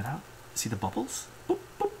 Check it out. See the bubbles? Boop,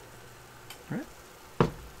 boop. Right.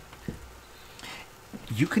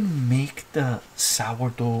 You can make the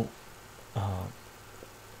sourdough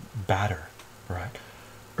batter, right,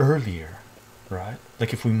 earlier, right?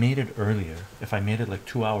 Like if we made it earlier, if I made it like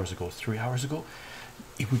 2 hours ago, 3 hours ago,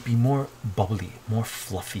 it would be more bubbly, more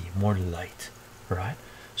fluffy, more light, right?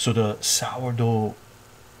 So the sourdough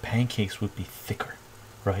pancakes would be thicker,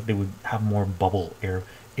 right? They would have more bubble air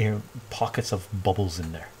pockets of bubbles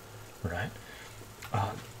in there, right?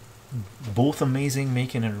 Both amazing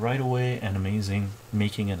making it right away and amazing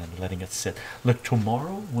making it and letting it sit. Like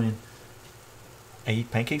tomorrow when I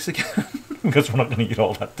eat pancakes again, because we're not going to eat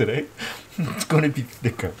all that today, it's going to be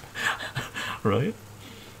thicker, right?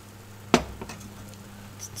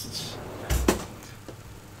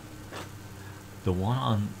 The one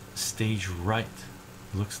on stage right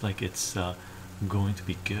looks like it's going to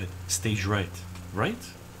be good. Stage right, right?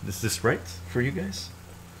 Is this right for you guys?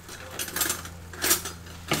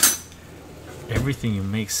 Everything you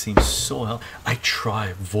make seems so healthy. I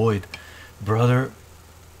try, Void, brother.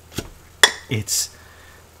 It's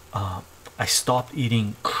I stopped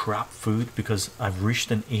eating crap food because I've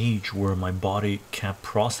reached an age where my body can't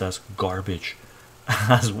process garbage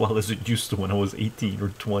as well as it used to when I was 18 or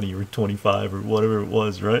 20 or 25 or whatever it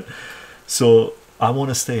was, right? So I want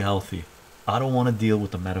to stay healthy. I don't want to deal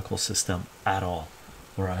with the medical system at all,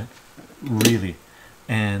 right? Really.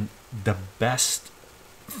 And the best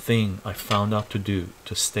thing I found out to do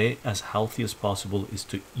to stay as healthy as possible is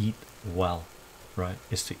to eat well, right?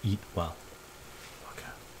 Is to eat well.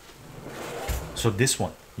 So this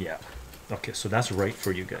one, yeah, okay, so that's right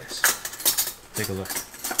for you guys. Take a look.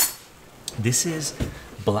 This is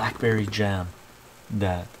blackberry jam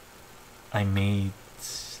that I made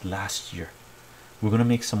last year. We're gonna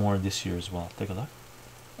make some more this year as well. Take a look.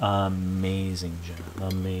 Amazing jam,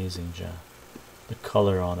 amazing jam. The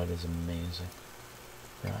color on it is amazing,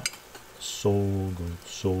 right? So good,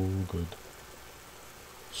 so good,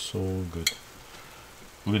 so good.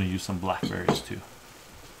 We're gonna use some blackberries too.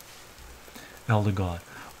 Elder God,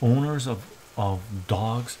 owners of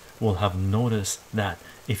dogs will have noticed that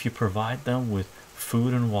if you provide them with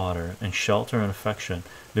food and water and shelter and affection,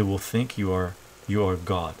 they will think you are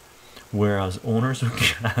God, whereas owners of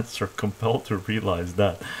cats are compelled to realize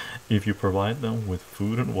that if you provide them with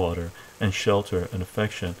food and water and shelter and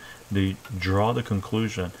affection, they draw the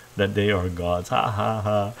conclusion that they are gods. Ha ha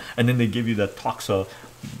ha. And then they give you that toxa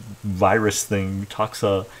virus thing,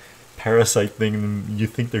 toxa parasite thing, and you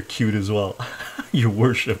think they're cute as well. You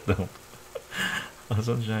worship them.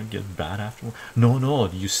 Doesn't jam get bad afterward? No,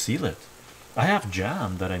 you seal it. I have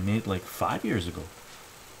jam that I made like 5 years ago.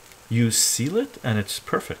 You seal it and it's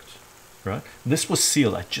perfect, right? This was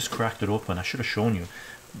sealed. I just cracked it open. I should have shown you,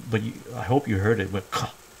 but I hope you heard it. But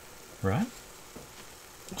right.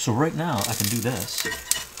 So right now I can do this.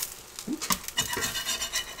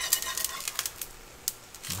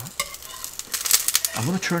 I'm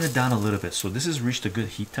going to turn it down a little bit. So this has reached a good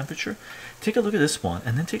heat temperature. Take a look at this one,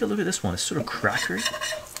 and then take a look at this one. It's sort of crackery.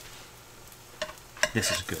 This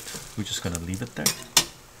is good. We're just going to leave it there.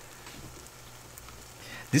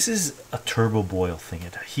 This is a turbo boil thing.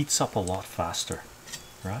 It heats up a lot faster,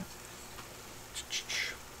 right?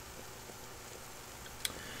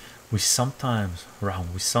 we sometimes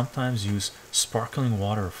use sparkling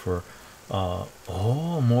water for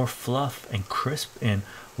more fluff and crisp in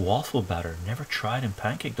waffle batter. Never tried in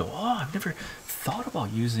pancake dough. Oh, I've never thought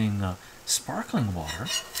about using sparkling water.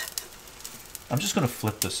 I'm just gonna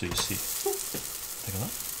flip this so you see. Take a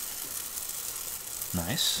look.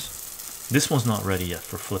 Nice. This one's not ready yet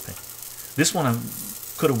for flipping. This one I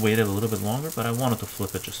could have waited a little bit longer, but I wanted to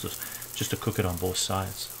flip it just to cook it on both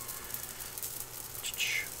sides.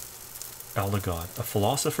 Elder God, a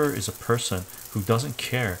philosopher is a person who doesn't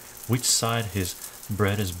care which side his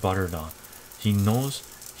bread is buttered on. He knows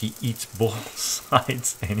he eats both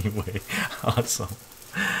sides anyway. Awesome.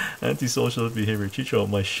 Antisocial behavior. Chycho,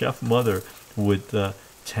 my chef mother would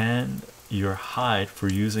tan your hide for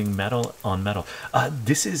using metal on metal.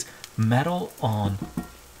 This is metal on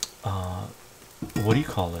what do you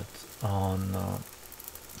call it, on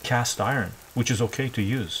cast iron, which is okay to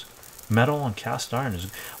use. Metal on cast iron is,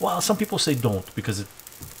 well, some people say don't because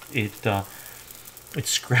it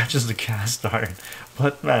scratches the cast iron,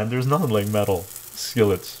 but man, there's nothing like metal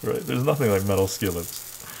skillets, right? There's nothing like metal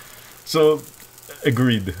skillets. So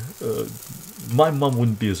agreed. My mom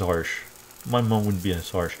wouldn't be as harsh. My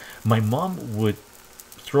mom would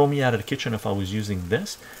throw me out of the kitchen if I was using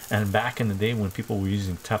this. And back in the day when people were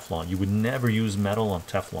using Teflon, you would never use metal on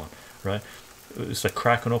Teflon, right? It's like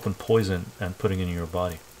cracking open poison and putting it in your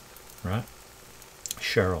body, right?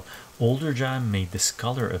 Cheryl, older jam may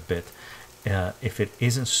discolor a bit if it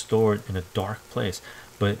isn't stored in a dark place,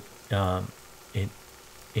 but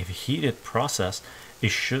if heated processed, it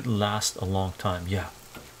should last a long time. Yeah,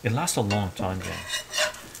 it lasts a long time, guys.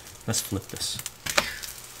 Let's flip this.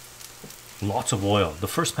 Lots of oil. The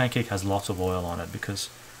first pancake has lots of oil on it because,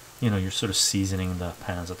 you know, you're sort of seasoning the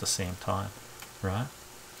pans at the same time, right?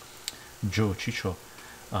 Joe, Chycho,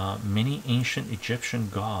 many ancient Egyptian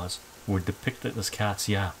gods were depicted as cats.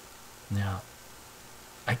 Yeah,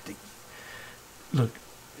 I think, look,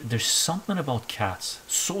 there's something about cats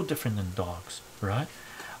so different than dogs, right?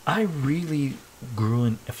 I really grew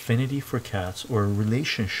an affinity for cats, or a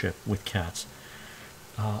relationship with cats,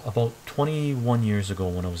 about 21 years ago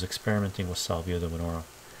when I was experimenting with Salvia de Venora.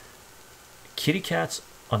 Kitty cats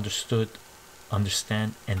understand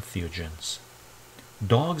entheogens.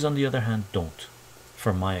 Dogs, on the other hand, don't,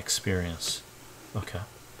 from my experience. Okay,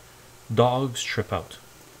 dogs trip out.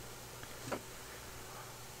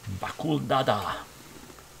 Bakul Dada,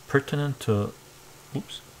 pertinent to,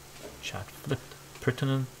 oops, chat flipped.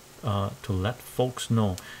 Pertinent to let folks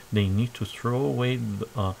know they need to throw away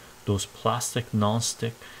those plastic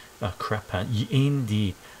non-stick crap pans,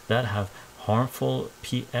 indeed, that have harmful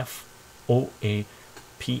PFOA,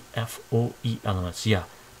 PFOE elements. Yeah,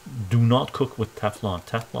 do not cook with Teflon.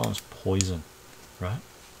 Teflon is poison, right?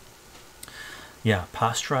 Yeah,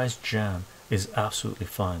 pasteurized jam is absolutely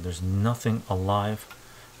fine. There's nothing alive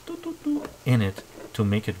in it to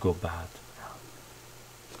make it go bad.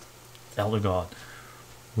 Elder God,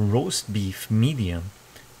 roast beef medium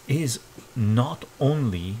is not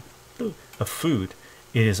only a food,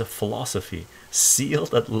 it is a philosophy.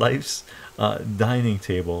 Sealed at life's dining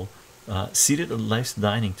table, seated at life's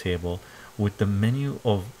dining table with the menu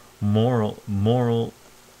of morals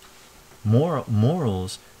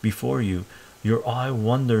before you, your eye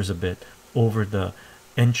wanders a bit over the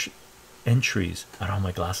entries. I don't have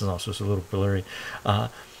my glasses on, so it's a little blurry.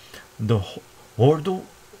 The hors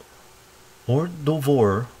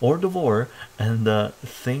d'oeuvre and the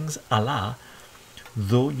things a la,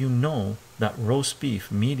 though you know that roast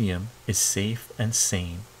beef medium is safe and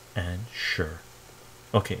sane and sure.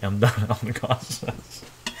 Okay, I'm done on the glasses.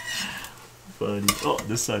 Funny. Oh,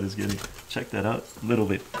 this side is getting, check that out, a little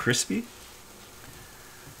bit crispy.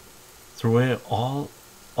 Throw away all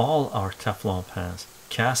our Teflon pans.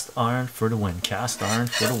 Cast iron for the win. Cast iron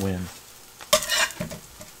for the win.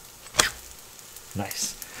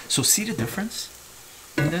 Nice. So see the difference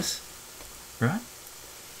in this, right?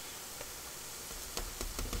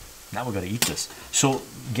 Now we gotta eat this. So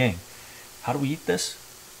gang, how do we eat this?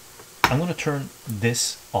 I'm gonna turn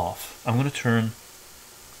this off. I'm gonna turn,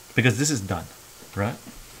 because this is done, right?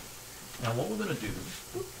 Now what we're gonna do,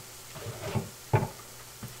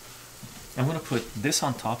 I'm gonna put this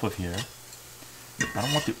on top of here. I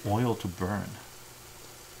don't want the oil to burn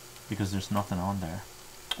because there's nothing on there.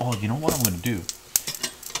 Oh, you know what I'm gonna do?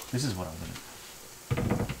 This is what I'm gonna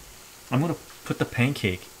do. I'm gonna put the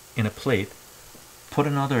pancake in a plate, put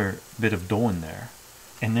another bit of dough in there,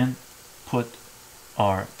 and then put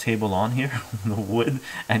our table on here on the wood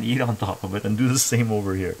and eat on top of it, and do the same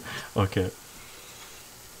over here. Okay.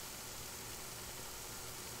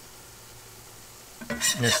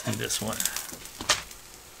 Let's do this one.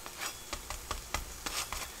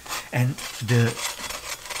 And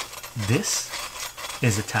this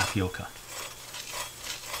is a tapioca.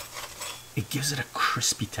 It gives it a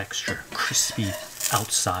crispy texture, crispy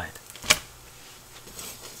outside.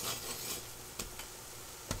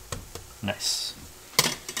 Nice.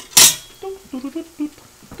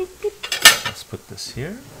 Let's put this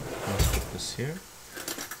here. Let's put this here.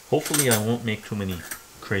 Hopefully I won't make too many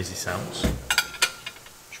crazy sounds.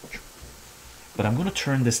 But I'm going to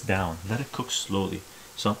turn this down. Let it cook slowly.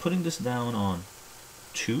 So I'm putting this down on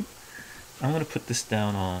 2. I'm going to put this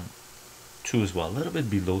down on 2 as well. A little bit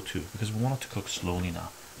below 2 because we want it to cook slowly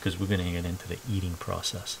now. Because we're going to get into the eating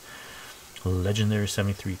process. Legendary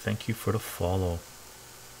 73, thank you for the follow.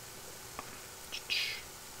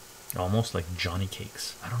 Almost like Johnny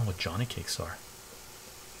Cakes. I don't know what Johnny Cakes are.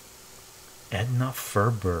 Edna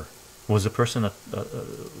Ferber was the person that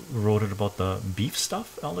wrote it about the beef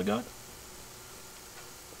stuff. Elder,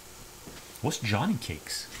 what's Johnny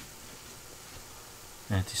Cakes?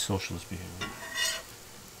 Anti-socialist behavior.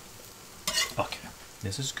 Okay,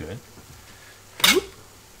 this is good.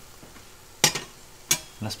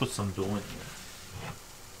 Let's put some dough in here.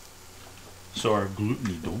 So our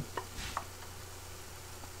gluten-y dough.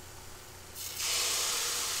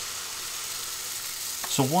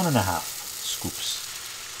 So 1.5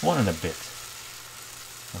 scoops, 1 and a bit.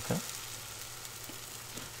 Okay.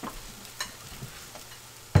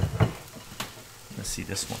 Let's see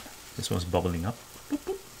this one. This one's bubbling up. Boop,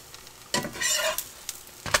 boop.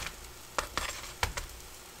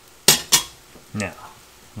 Now,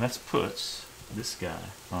 let's put this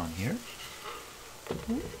guy on here.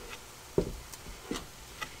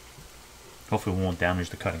 Hopefully we won't damage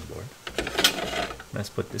the cutting board. Let's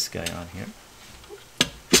put this guy on here.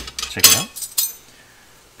 Check it out.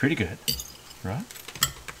 Pretty good, right?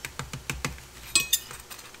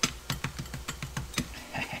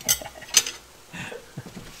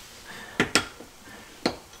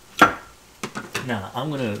 Now I'm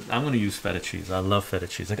gonna use feta cheese. I love feta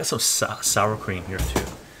cheese. I got some sour cream here too.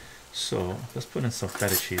 So let's put in some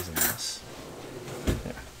feta cheese in this.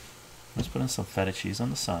 There. Let's put in some feta cheese on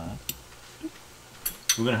the side.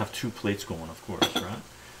 We're gonna have 2 plates going, of course, right?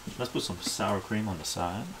 Let's put some sour cream on the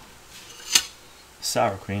side.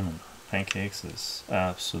 Sour cream and pancakes is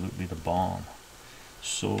absolutely the bomb.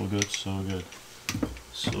 So good, so good,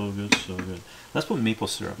 so good, so good. Let's put maple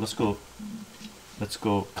syrup. Let's go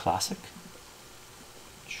classic.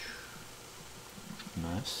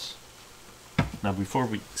 Nice. Now before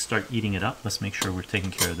we start eating it up, let's make sure we're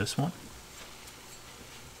taking care of this one.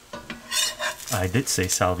 I did say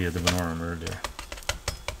salvia divinorum earlier.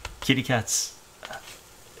 Kitty cats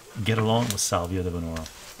get along with salvia divinorum.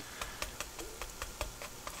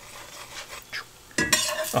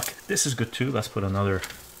 Okay, this is good too. Let's put another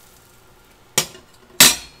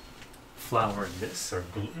flour in this, or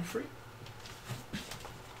gluten-free.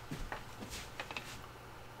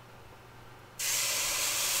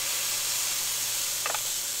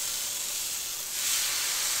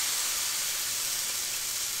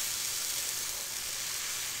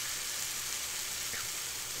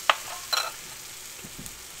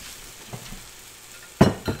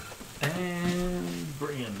 And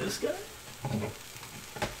bring in this guy.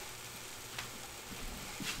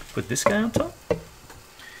 Put this guy on top.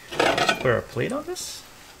 Put our plate on this.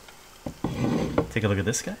 Take a look at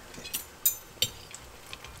this guy.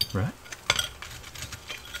 Right.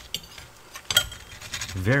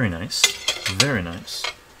 Very nice. Very nice.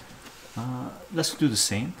 Let's do the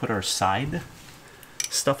same. Put our side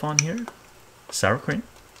stuff on here. Sour cream.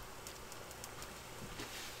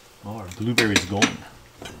 Oh, our blueberry's going.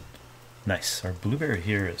 Nice. Our blueberry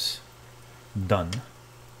here is done.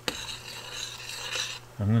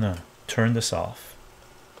 I'm gonna turn this off.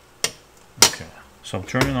 Okay, so I'm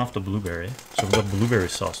turning off the blueberry. So we've got blueberry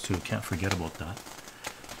sauce too. Can't forget about that.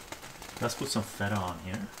 Let's put some feta on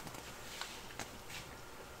here.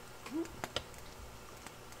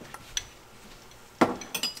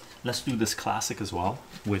 Let's do this classic as well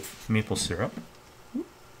with maple syrup.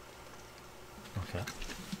 Okay.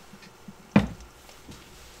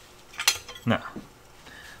 Now,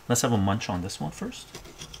 let's have a munch on this one first.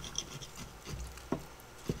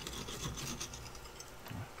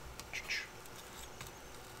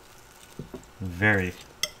 Very,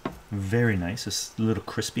 very nice. It's a little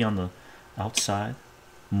crispy on the outside,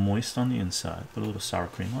 moist on the inside. Put a little sour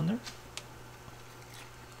cream on there.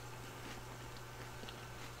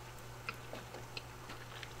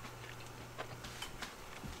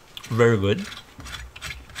 Very good.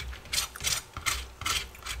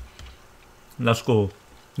 Let's go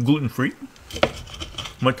gluten-free.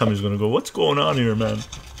 My tummy's gonna go, what's going on here, man?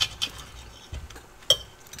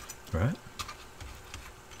 Right?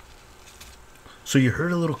 So you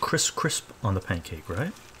heard a little crisp on the pancake,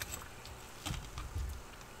 right?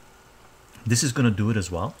 This is going to do it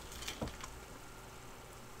as well.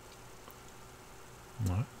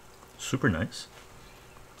 All right. Super nice.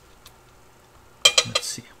 Let's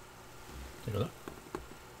see. Take a look.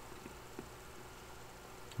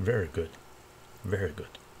 Very good. Very good.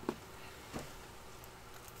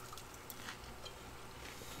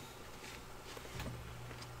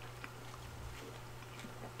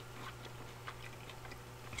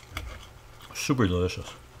 Super delicious.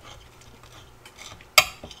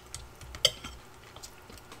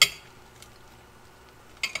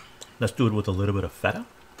 Let's do it with a little bit of feta.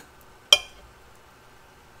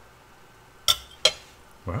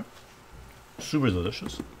 All right. Super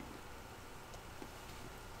delicious.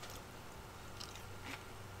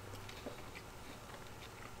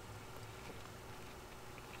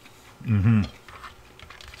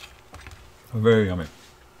 Very yummy.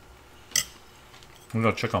 I'm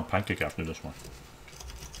gonna check on pancake after this one.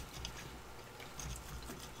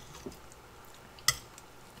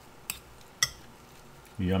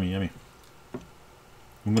 Yummy, yummy.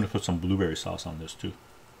 I'm gonna put some blueberry sauce on this too.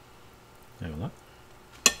 There you go.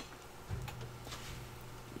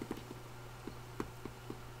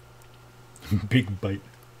 Big bite.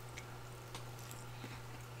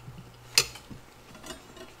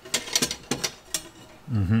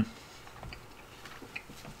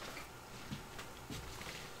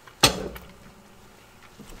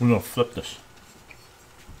 We're gonna flip this,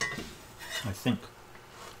 I think.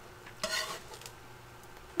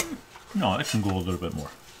 No, it can go a little bit more.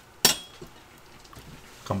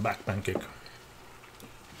 Come back, pancake.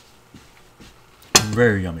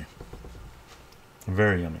 Very yummy.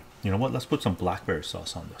 Very yummy. You know what? Let's put some blackberry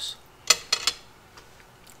sauce on this.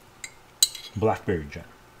 Blackberry jam.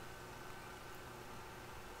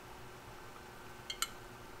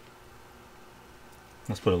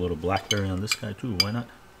 Let's put a little blackberry on this guy too. Why not?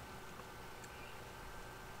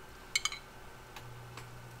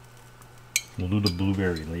 We'll do the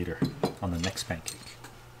blueberry later on the next pancake.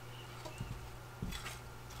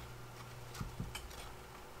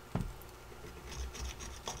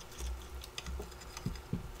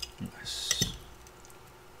 Nice.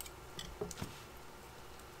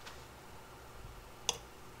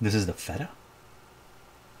 This is the feta.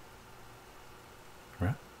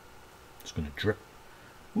 Right? It's gonna drip.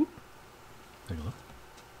 Whoop. Take a look.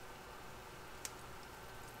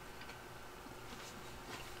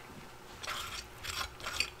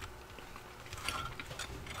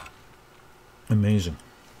 Amazing.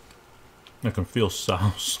 I can feel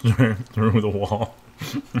sauce through the wall.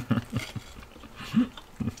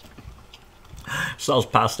 Sal's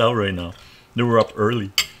passed out right now. They were up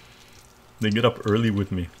early. They get up early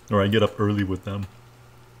with me, or I get up early with them.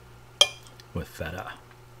 With feta.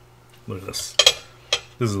 Look at this.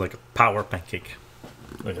 This is like a power pancake.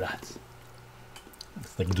 Look at that.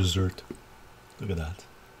 It's like dessert. Look at that.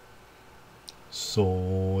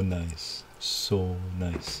 So nice. So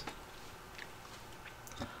nice.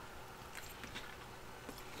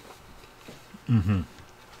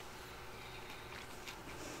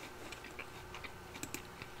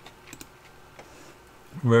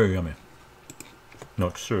 Very yummy.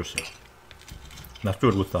 No, seriously. Let's do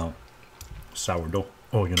it with sourdough.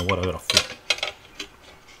 Oh, you know what? I gotta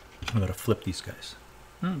flip these guys.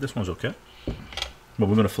 This one's okay, but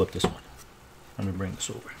we're gonna flip this one. Let me bring this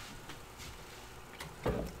over.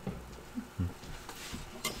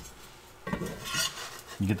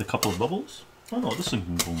 You get the couple of bubbles. Oh no, this one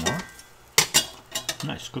can go more.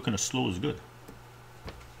 Nice, cooking it slow is good.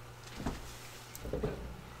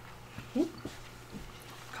 Ooh.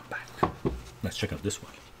 Come back. Let's check out this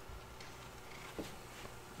one.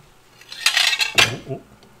 Oh.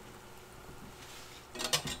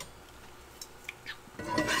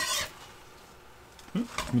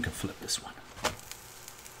 We can flip this one.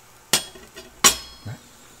 Right.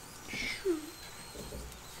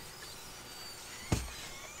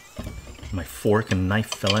 My fork and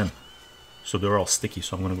knife fell in. So they're all sticky,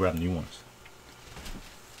 so I'm going to grab new ones.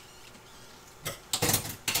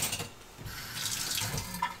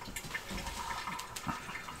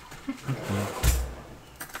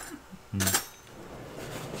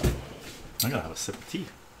 I gotta have a sip of tea.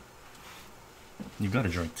 You gotta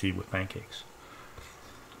drink tea with pancakes.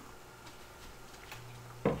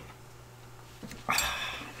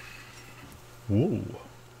 Whoa.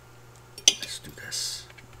 Let's do this.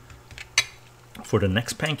 For the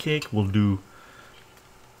next pancake, we'll do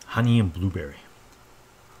honey and blueberry.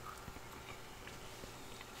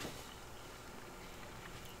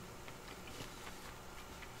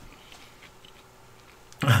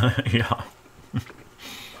 Yeah.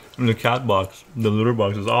 the cat box, the litter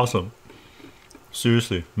box is awesome.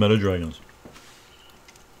 Seriously, Meta Dragons.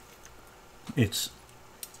 It's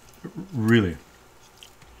really.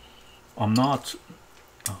 I'm not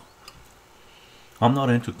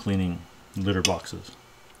into cleaning litter boxes,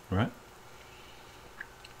 right?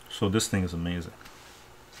 So this thing is amazing.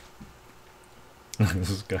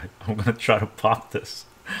 This guy, I'm gonna try to pop this.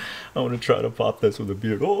 I want to try to pop this with a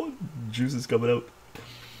beard. Oh, juice is coming out.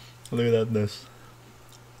 Look at that mess.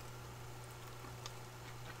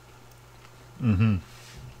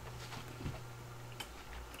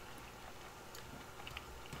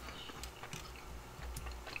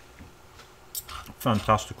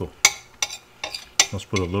 Fantastical. Let's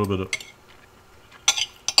put a little bit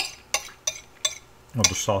of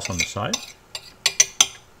the sauce on the side.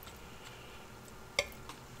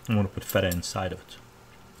 I want to put feta inside of it.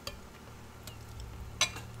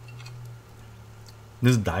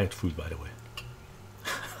 This is diet food, by the way.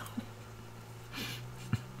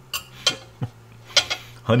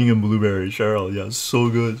 Honey and blueberry, Cheryl. Yeah, so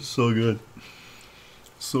good, so good.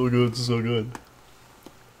 So good, so good.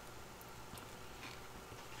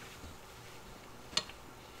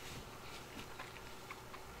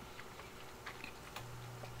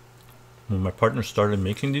 When my partner started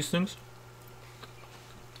making these things,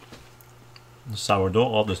 the sourdough,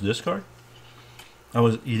 all this discard, I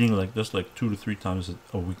was eating like this like 2 to 3 times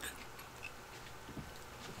a week.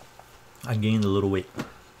 I gained a little weight.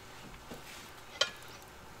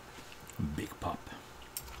 Big pop.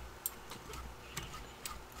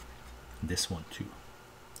 This one too.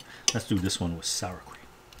 Let's do this one with sour cream.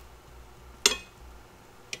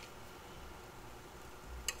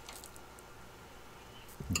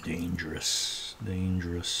 Dangerous,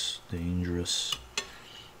 dangerous, dangerous.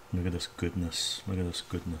 Look at this goodness. Look at this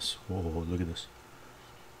goodness. Whoa, look at this.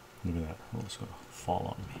 Look at that. Oh, it's gonna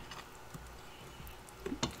fall on me.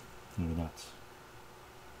 Look at that.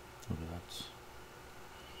 Look at that.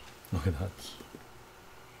 Look at that.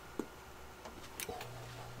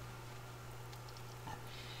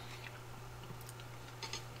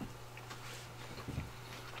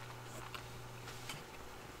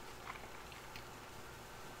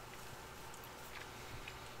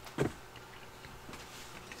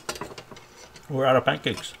 We're out of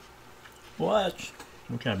pancakes. What?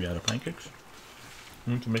 We can't be out of pancakes.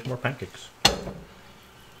 We need to make more pancakes.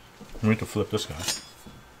 We need to flip this guy.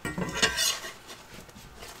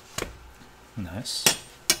 Nice.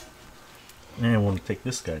 And I want to take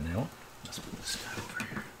this guy now. Let's put this guy over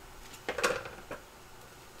here.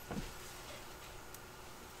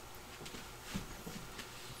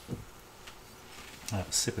 I have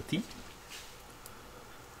a sip of tea.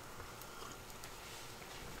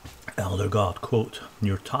 Elder God, quote,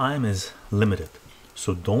 "Your time is limited,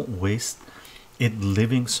 so don't waste it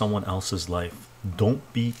living someone else's life.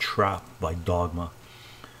 Don't be trapped by dogma,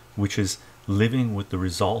 which is living with the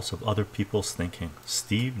results of other people's thinking."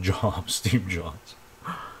 Steve Jobs. Steve Jobs.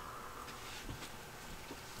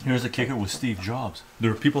 Here's the kicker with Steve Jobs.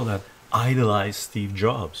 There are people that idolize Steve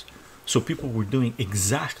Jobs. So people were doing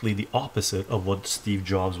exactly the opposite of what Steve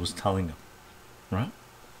Jobs was telling them, right?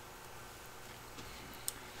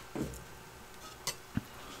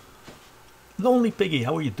 Lonely Piggy,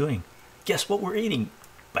 how are you doing? Guess what we're eating?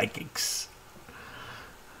 Pancakes.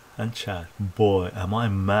 And chat, boy, am I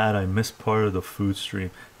mad I missed part of the food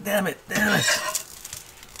stream. Damn it, damn it.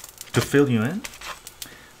 To fill you in,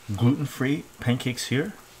 gluten-free pancakes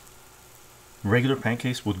here, regular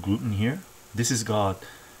pancakes with gluten here. This has got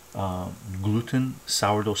gluten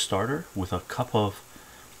sourdough starter with a cup of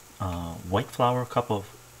white flour, a cup of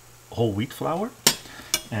whole wheat flour,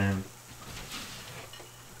 and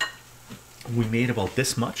we made about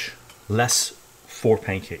this much, less 4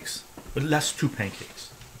 pancakes, but less 2 pancakes,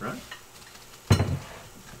 right?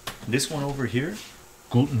 This one over here,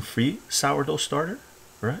 gluten-free sourdough starter,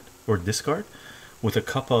 right, or discard, with a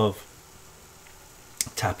cup of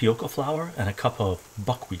tapioca flour and a cup of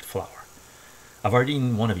buckwheat flour. I've already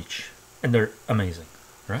eaten one of each, and they're amazing,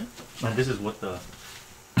 right? And this is what the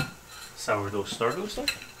sourdough starter looks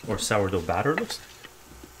like, or sourdough batter looks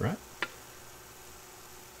like, right?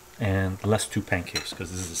 And less 2 pancakes,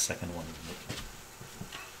 because this is the second one.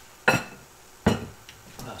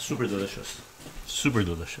 Super delicious. Super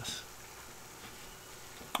delicious.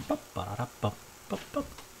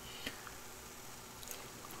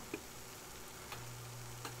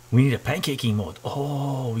 We need a pancaking mode.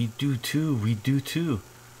 Oh, we do too. We do too.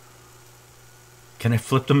 Can I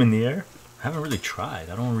flip them in the air? I haven't really tried.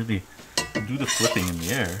 I don't really do the flipping in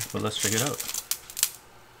the air, but let's check it out.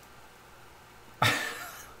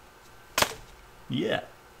 Yeah,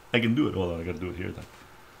 I can do it. Hold on, I gotta do it here then.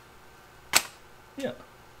 Yeah,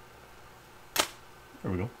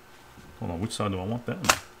 There we go. Hold on, which side do I want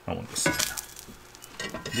that? I want this side.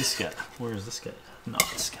 This guy, where is this guy? No,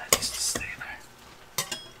 this guy needs to stay there.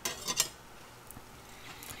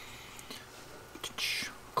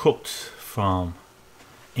 Quote from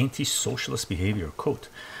Anti-Socialist Behavior. Quote,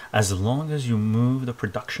 as long as you move the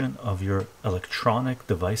production of your electronic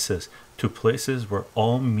devices to places where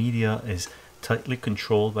all media is tightly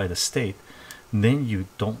controlled by the state, then you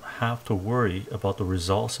don't have to worry about the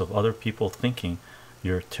results of other people thinking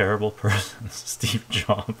you're a terrible person. Steve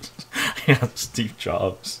Jobs. Yeah, Steve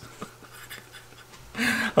Jobs.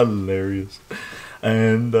 Hilarious.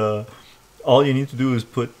 And all you need to do is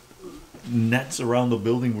put nets around the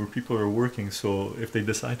building where people are working, so if they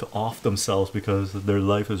decide to off themselves because their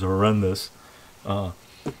life is horrendous,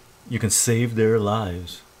 you can save their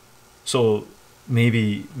lives. So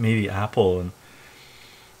maybe Apple and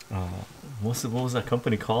what was that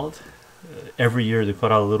company called? Every year they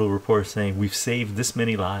put out a little report saying we've saved this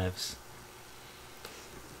many lives.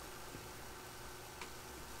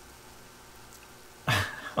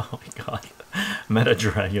 Oh my god. Meta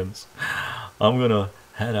Dragons. I'm gonna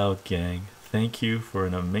head out, gang. Thank you for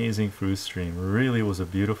an amazing fruit stream. Really was a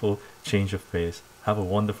beautiful change of pace. Have a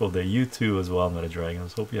wonderful day. You too as well, Meta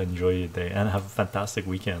Dragons. Hope you enjoy your day and have a fantastic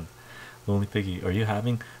weekend. Lonely Piggy, are you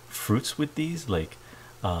having fruits with these? Like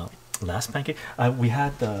last pancake, I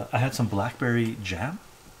had some blackberry jam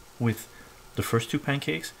with the first two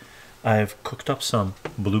pancakes. I've cooked up some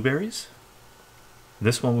blueberries.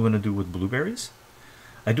 This one we're gonna do with blueberries.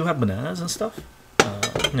 I do have bananas and stuff.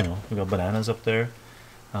 You know, we got bananas up there.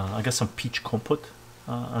 I got some peach compote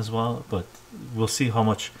as well, but we'll see how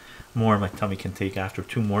much more my tummy can take after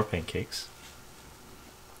two more pancakes.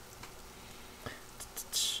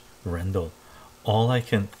 Rendell, all I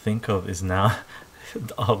can think of is now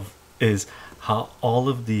is how all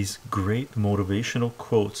of these great motivational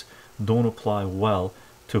quotes don't apply well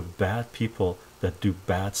to bad people that do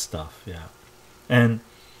bad stuff. Yeah, and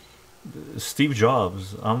Steve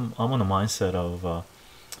Jobs, I'm on the mindset of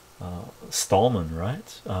Stallman,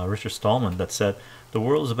 right? Richard Stallman, that said the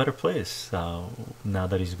world is a better place now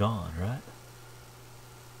that he's gone, right?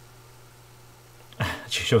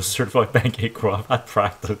 She shows certified pancake crop at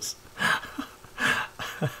practice.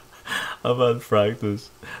 I've had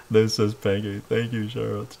practice. This says pancake. Thank you,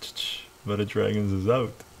 Cheryl. Meta Dragons is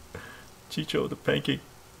out. Chycho the pancake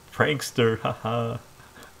prankster. Haha.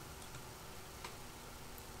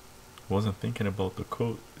 Wasn't thinking about the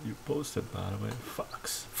quote you posted, by the way.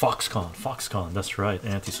 Foxconn. That's right.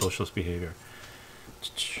 Anti-socialist behavior.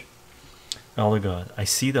 Oh my god, I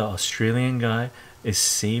see the Australian guy is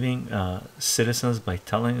saving citizens by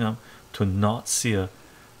telling them to not see a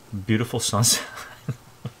beautiful sunset.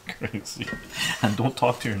 Crazy. And don't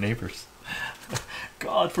talk to your neighbors.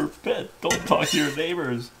 God forbid, don't talk to your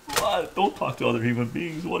neighbors. What? Don't talk to other human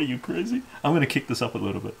beings. What, are you crazy? I'm gonna kick this up a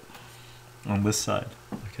little bit on this side.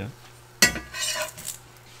 Okay,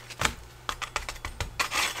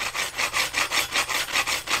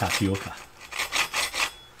 tapioca.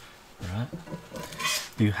 Right?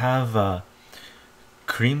 Do you have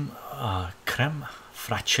creme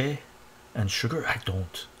fraiche and sugar? I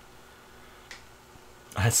don't.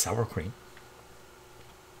 I had sour cream.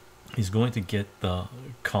 He's going to get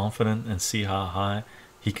confident and see how high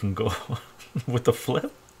he can go with the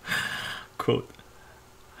flip. Quote,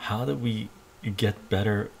 how do we get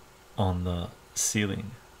better on the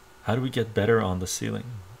ceiling? How do we get better on the ceiling?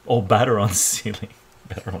 Oh, better on the ceiling.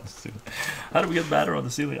 Better on the ceiling. How do we get better on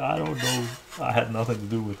the ceiling? I don't know. I had nothing to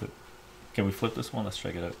do with it. Can we flip this one? Let's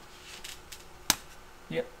check it out.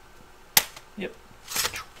 Yep.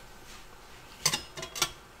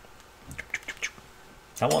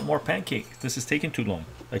 I want more pancake. This is taking too long.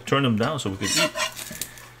 I turned them down so we could eat.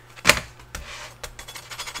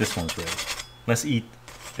 This one's ready. Let's eat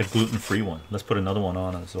a gluten-free one. Let's put another one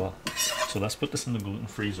on as well. So let's put this in the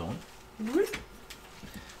gluten-free zone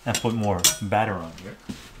and put more batter on here.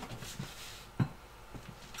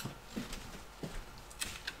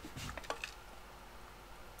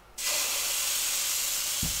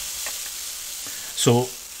 So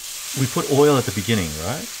we put oil at the beginning,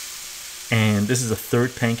 right? And this is the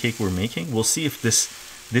third pancake we're making. We'll see if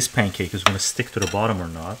this pancake is going to stick to the bottom or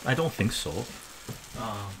not. I don't think so.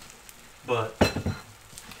 But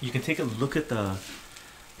you can take a look at the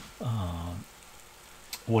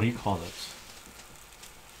what do you call it?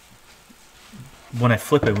 When I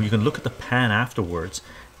flip it, you can look at the pan afterwards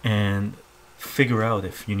and figure out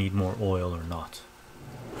if you need more oil or not.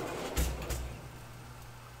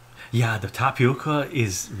 Yeah, the tapioca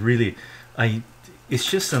is really, it's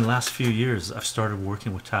just in the last few years I've started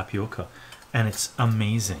working with tapioca and it's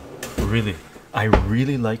amazing. Really, I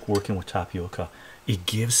really like working with tapioca. It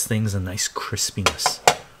gives things a nice crispiness.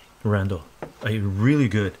 Randall, really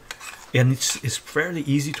good, and it's fairly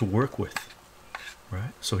easy to work with,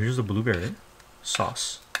 right? So here's the blueberry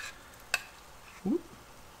sauce. Whoop.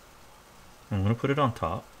 I'm gonna put it on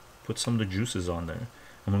top, put some of the juices on there.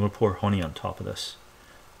 I'm gonna pour honey on top of this.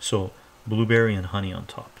 So blueberry and honey on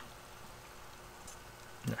top.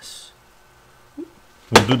 Yes.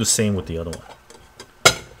 We'll do the same with the other one.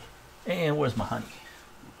 And where's my honey?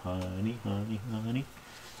 Honey, honey, honey,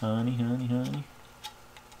 honey, honey, honey.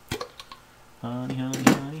 Honey, honey,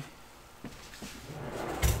 honey.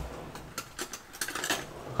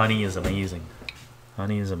 Honey is amazing.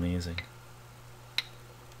 Honey is amazing.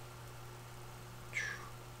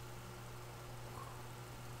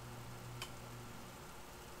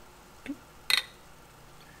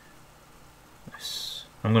 Nice.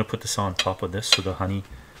 I'm going to put this on top of this so the honey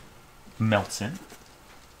melts in.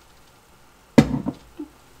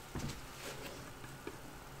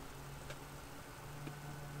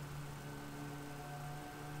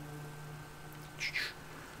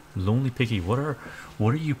 Lonely Piggy, what are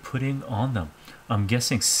you putting on them? I'm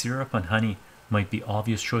guessing syrup and honey might be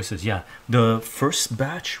obvious choices. Yeah, the first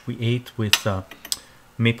batch we ate with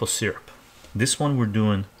maple syrup. This one we're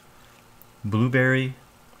doing blueberry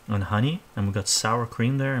and honey, and we got sour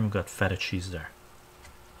cream there, and we got feta cheese there.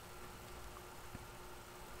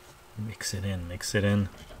 Mix it in, mix it in.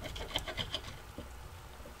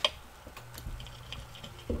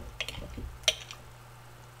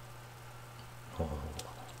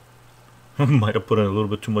 Might have put a little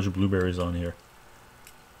bit too much blueberries on here.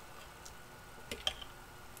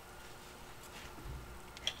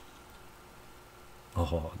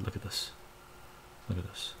 Oh, look at this. Look at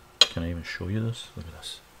this. Can I even show you this? Look at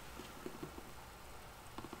this.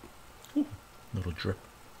 Ooh, little drip.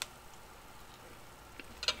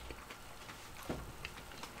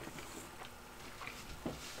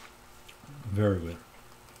 Very good.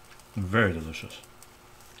 Very delicious.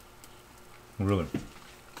 Really.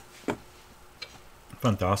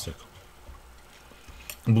 Fantastic.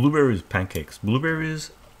 Blueberries pancakes. Blueberries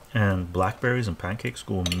and blackberries and pancakes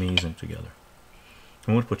go amazing together.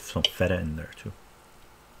 I'm going to put some feta in there too.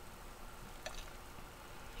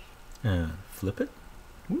 And flip it.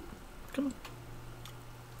 Whoop. Come on.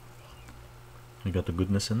 You got the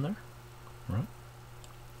goodness in there, right?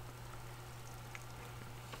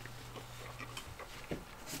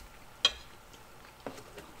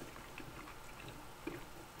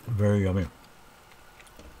 Very yummy.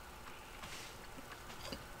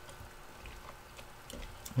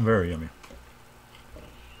 Very yummy.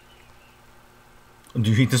 Do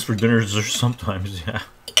you eat this for dinners or sometimes? Yeah.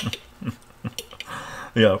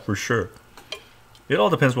 Yeah, for sure. It all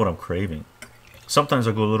depends what I'm craving. Sometimes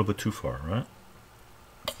I go a little bit too far, right?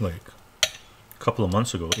 Like a couple of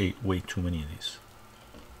months ago, I ate way too many of these.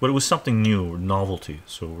 But it was something new or novelty,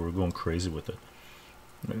 so we're going crazy with it.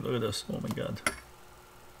 Like, look at this. Oh my god.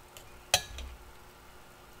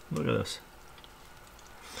 Look at this.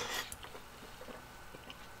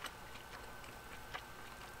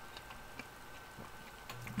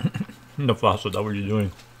 No, Fossil, is that what you're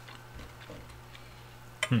doing?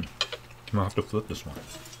 I'm gonna have to flip this one.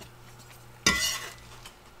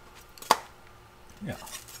 Yeah,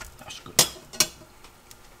 that's good.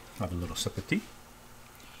 Have a little sip of tea.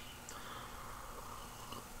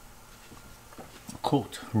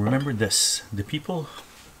 Quote, remember this: the people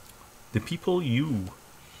you're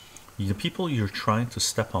trying to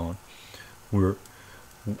step on were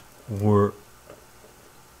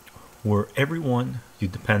everyone you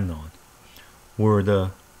depend on. Were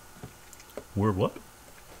the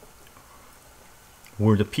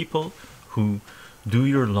people who do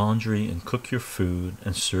your laundry and cook your food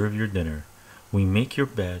and serve your dinner. We make your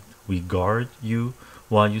bed, we guard you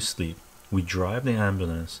while you sleep, we drive the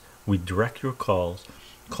ambulance, we direct your call.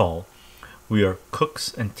 We are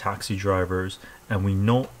cooks and taxi drivers, and we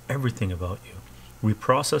know everything about you. We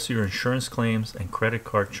process your insurance claims and credit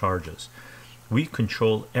card charges. We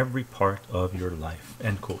control every part of your life.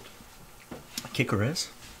 End quote. Kicker is,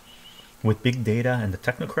 with big data and the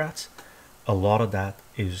technocrats, a lot of that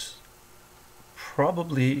is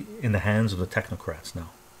probably in the hands of the technocrats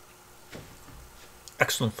now.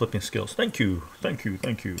 Excellent flipping skills. Thank you, thank you,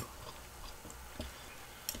 thank you.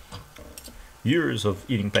 Years of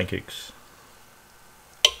eating pancakes.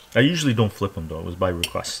 I usually don't flip them though. It was by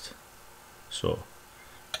request, so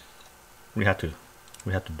we had to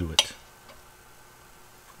do it.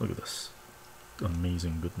 Look at this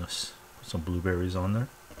amazing goodness. Put some blueberries on there.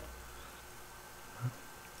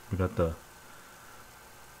 We got the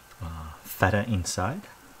feta inside.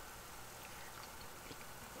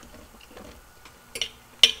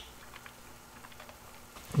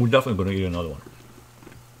 We're definitely going to eat another one.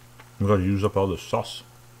 We got to use up all the sauce.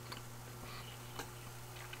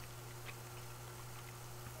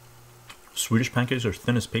 Swedish pancakes are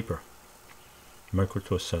thin as paper.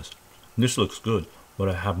 Microtwist says, this looks good, but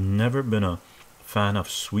I have never been a fan of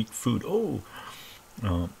sweet food. Oh,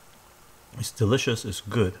 it's delicious, it's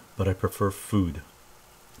good, but I prefer food.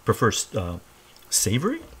 Prefer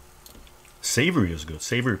savory? Savory is good.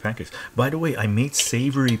 Savory pancakes. By the way, I made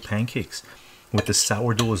savory pancakes with the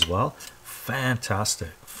sourdough as well.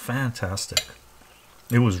 Fantastic. Fantastic.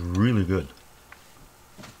 It was really good.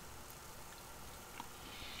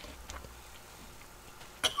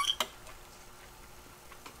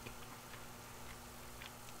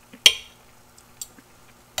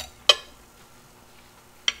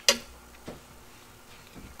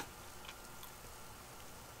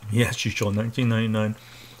 Yes, chycho, 1999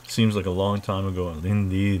 seems like a long time ago.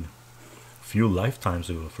 Indeed, a few lifetimes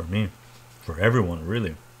ago for me, for everyone,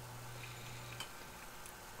 really.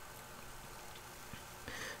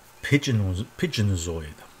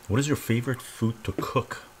 Pigeonozoid, what is your favorite food to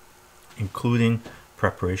cook, including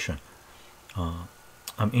preparation?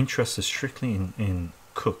 I'm interested strictly in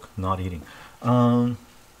cook, not eating.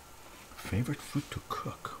 Favorite food to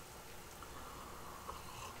cook.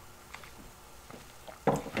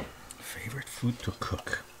 Favorite food to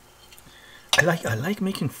cook. I like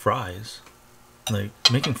making fries. Like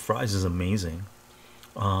making fries is amazing.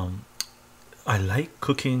 I like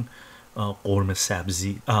cooking قرمه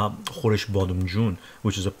سبزی, خورش بادمجون,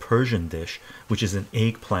 which is a Persian dish, which is an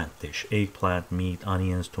eggplant dish. Eggplant, meat,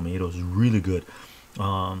 onions, tomatoes, really good.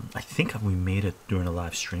 I think we made it during a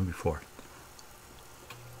live stream before.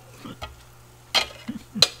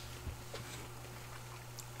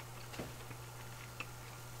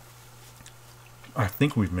 I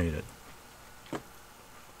think we've made it.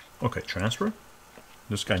 Okay, transfer.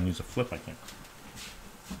 This guy needs a flip, I think.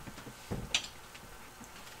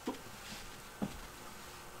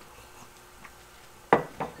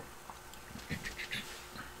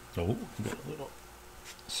 Oh, we got a little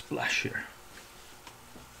splash here.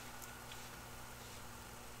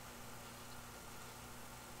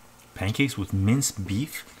 Pancakes with minced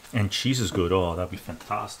beef and cheese is good. Oh, that'd be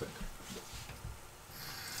fantastic.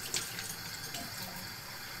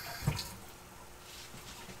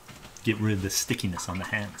 Get rid of the stickiness on the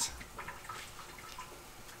hands.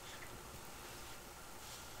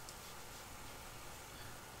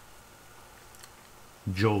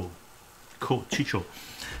 Joe, Chycho,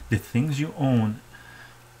 the things you own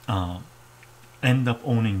end up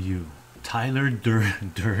owning you. Tyler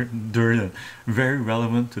Durden, very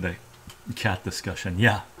relevant to the cat discussion.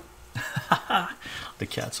 Yeah, the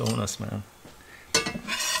cats own us, man.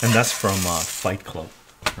 And that's from Fight Club,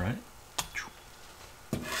 right?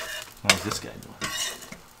 How's this guy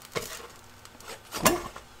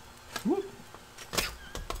doing?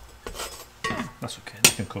 That's okay. They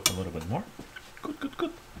can cook a little bit more. Good, good,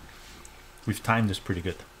 good. We've timed this pretty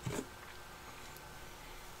good.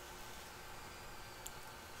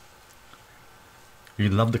 You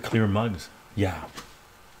love the clear mugs. Yeah.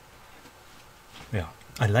 Yeah.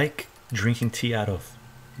 I like drinking tea out of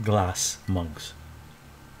glass mugs.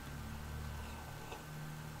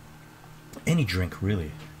 Any drink,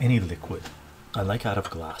 really. Any liquid. I like out of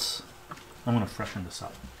glass. I'm going to freshen this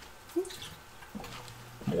up.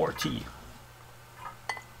 More tea.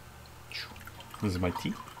 This is my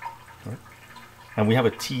tea. All right. And we have a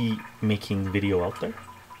tea making video out there.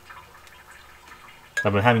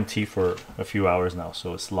 I've been having tea for a few hours now,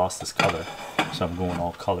 so it's lost its color. So I'm going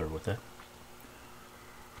all color with it.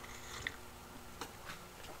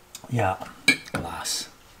 Yeah, glass.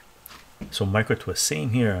 So micro twist,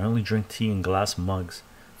 same here. I only drink tea in glass mugs.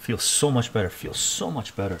 Feels so much better. Feels so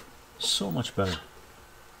much better. So much better.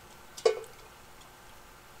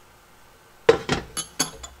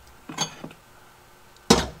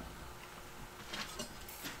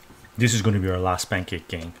 This is going to be our last pancake,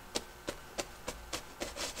 gang.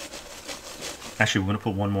 Actually, we're going to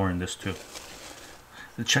put one more in this too.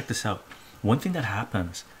 Check this out. One thing that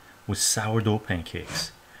happens with sourdough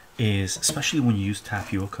pancakes is, especially when you use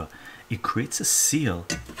tapioca, it creates a seal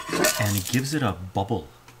and it gives it a bubble,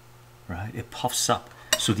 right? It puffs up,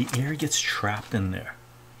 so the air gets trapped in there.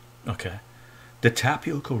 Okay, the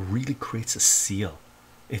tapioca really creates a seal.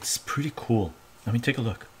 It's pretty cool. Let me take a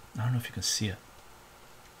look. I don't know if you can see it.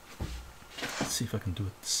 Let's see if I can do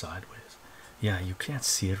it sideways. Yeah, you can't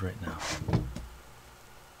see it right now.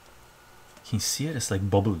 Can you see it? It's like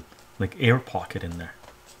bubble, like air pocket in there.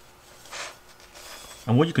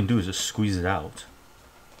 And what you can do is just squeeze it out,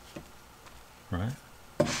 right?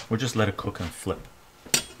 Or just let it cook and flip.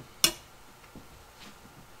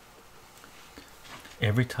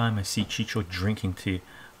 Every time I see Chycho drinking tea,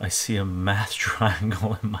 I see a math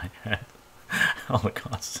triangle in my head.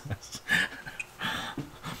 Holocaust says.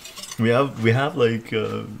 We have like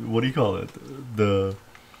what do you call it? The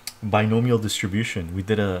binomial distribution. I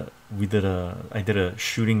did a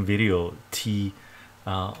shooting video tea,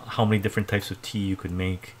 how many different types of tea you could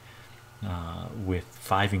make with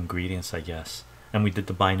 5 ingredients, I guess. And we did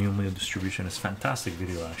the binomial distribution. It's a fantastic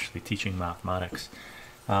video actually, teaching mathematics.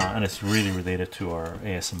 And it's really related to our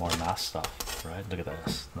ASMR math stuff, right? Look at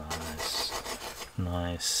this.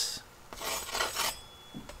 Nice.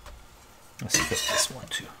 Let's fit this one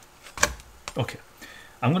too. Okay,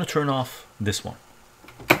 I'm gonna turn off this one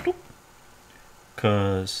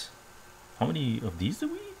because how many of these do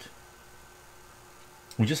we eat?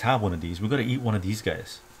 We just have one of these. We gotta eat one of these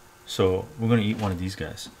guys. So we're gonna eat one of these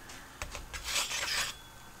guys.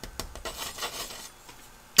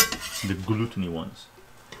 The gluteny ones.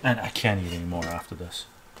 And I can't eat anymore after this.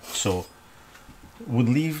 So we'll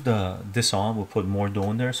leave this on, we'll put more dough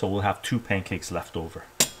in there, so we'll have 2 pancakes left over.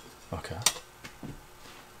 Okay.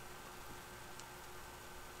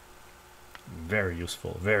 Very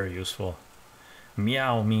useful, very useful.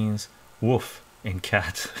 Meow means woof in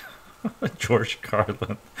cat. George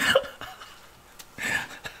Carlin.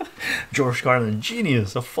 George Carlin,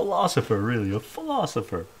 genius, a philosopher, really, a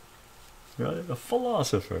philosopher. Right? A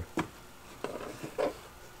philosopher.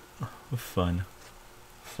 Fun.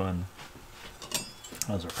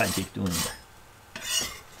 How's our pancake doing there?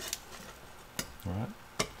 Alright.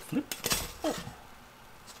 Flip. Oh.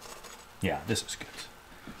 Yeah, this is good.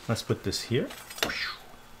 Let's put this here.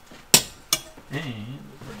 And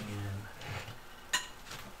we'll bring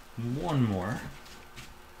in one more.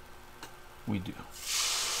 We do.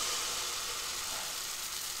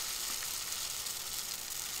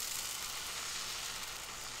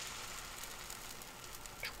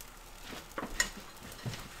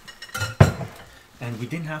 And we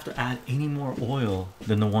didn't have to add any more oil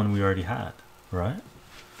than the one we already had, right?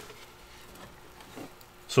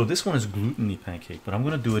 So this one is gluten-y pancake, but I'm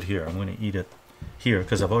gonna do it here. I'm gonna eat it here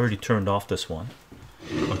because I've already turned off this one.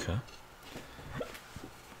 Okay.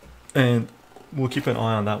 And we'll keep an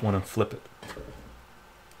eye on that one and flip it.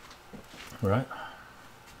 All right.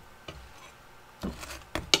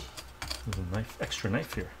 There's a knife, extra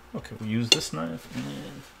knife here. Okay, we'll use this knife and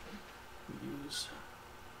then we'll use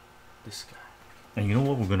this guy. And you know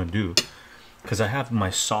what we're gonna do? Because I have my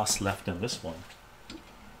sauce left in this one.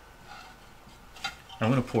 I'm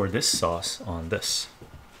gonna pour this sauce on this.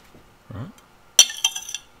 Right?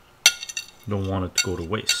 Don't want it to go to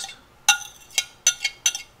waste.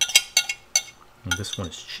 And this one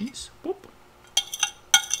is cheese. Boop.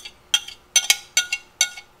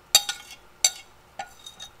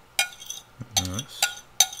 Nice.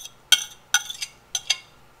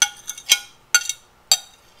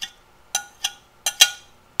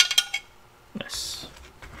 Nice.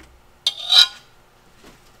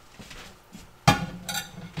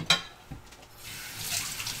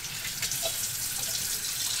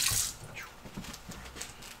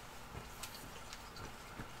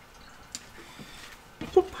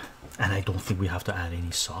 Boop. And I don't think we have to add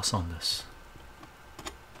any sauce on this.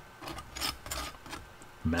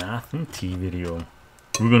 Math and tea video.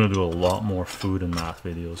 We're gonna do a lot more food and math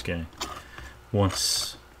videos, gang.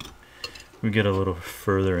 Once we get a little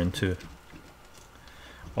further into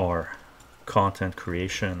our content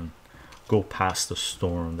creation, go past the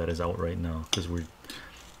storm that is out right now, because we're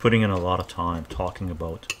putting in a lot of time talking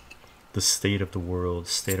about the state of the world,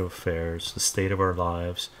 state of affairs, the state of our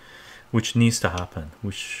lives, which needs to happen,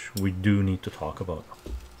 which we do need to talk about,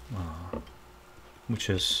 which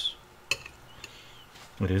is,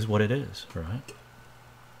 it is what it is, right?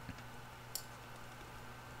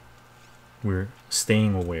 We're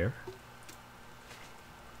staying aware.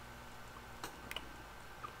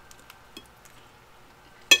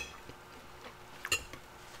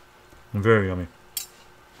 Very yummy.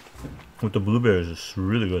 With the blueberries, it's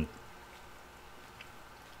really good.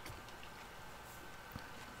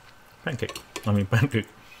 Pancake.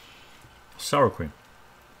 Sour cream.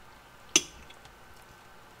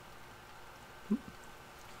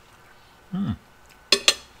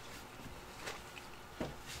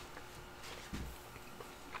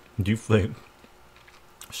 Deep flake.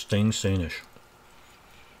 Staying sane-ish.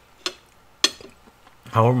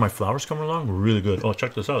 However, my flowers coming along really good. Oh,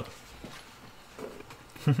 check this out.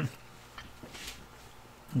 I'm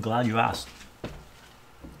glad you asked.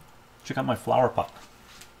 Check out my flower pot.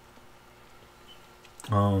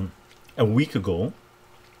 A week ago,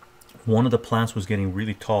 one of the plants was getting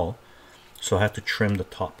really tall, so I had to trim the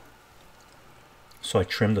top. So I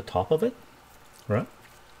trimmed the top of it, right?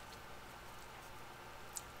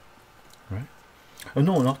 Oh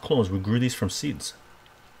no, not clones. We grew these from seeds,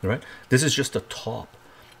 right? This is just the top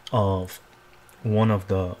of one of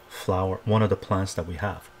the plants that we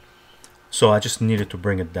have. So I just needed to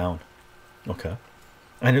bring it down. Okay.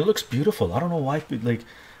 And it looks beautiful. I don't know why, like,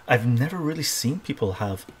 I've never really seen people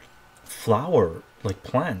have flower, like,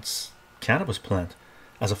 plants, cannabis plant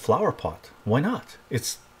as a flower pot. Why not?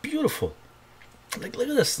 It's beautiful. Like, look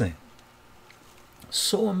at this thing.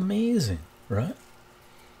 So amazing, right?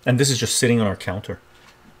 And this is just sitting on our counter.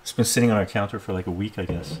 It's been sitting on our counter for like a week, I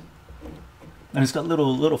guess. And it's got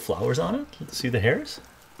little flowers on it. See the hairs?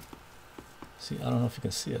 See, I don't know if you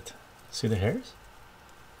can see it. See the hairs?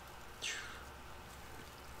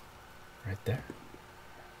 Right there.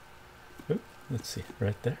 Oop, let's see,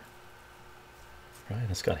 right there. Right,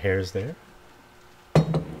 it's got hairs there.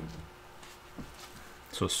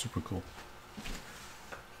 So it's super cool.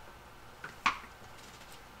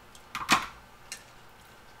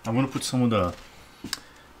 I'm gonna put some of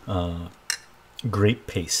the grape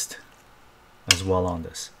paste as well on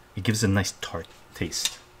this. It gives a nice tart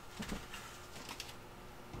taste.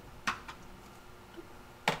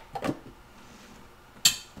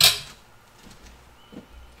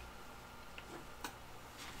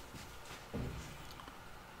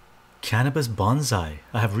 Cannabis bonsai.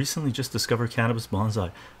 I have recently just discovered cannabis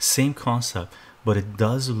bonsai. Same concept, but it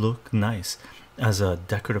does look nice as a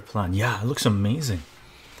decorative plant. Yeah, it looks amazing.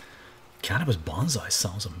 Cannabis bonsai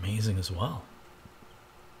sounds amazing as well.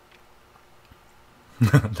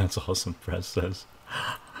 That's awesome. Fred says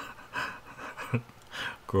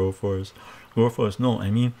grow forest. No,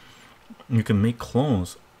 I mean, you can make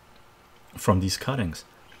clones from these cuttings.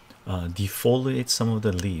 Defoliate some of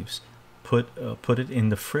the leaves, put it in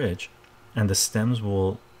the fridge, and the stems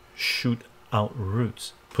will shoot out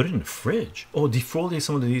roots. Put it in the fridge. Oh, defoliate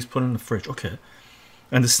some of the leaves, put it in the fridge. Okay.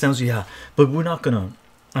 And the stems, yeah, but we're not gonna,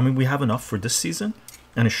 I mean, we have enough for this season,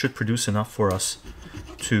 and it should produce enough for us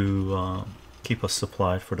to keep us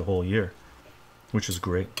supplied for the whole year, which is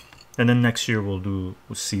great. And then next year we'll do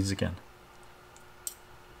with seeds again.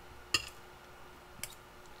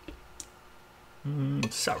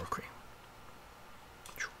 Sour cream.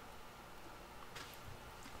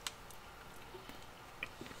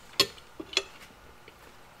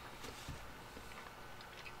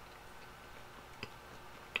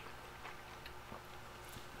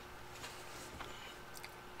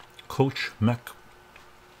 Coach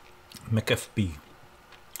McFB,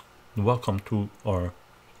 welcome to our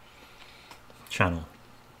channel.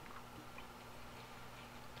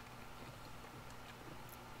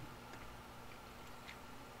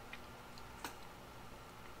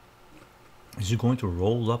 Is he going to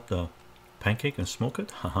roll up the pancake and smoke it?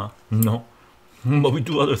 Haha, no, but we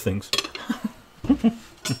do other things.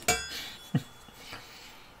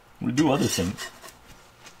 We do other things.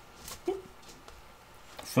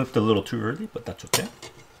 Flipped a little too early, but that's okay.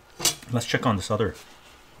 Let's check on this other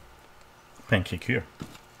pancake here.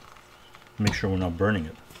 Make sure we're not burning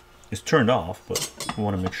it. It's turned off, but we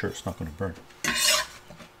want to make sure it's not going to burn.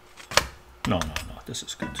 No, this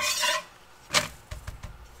is good.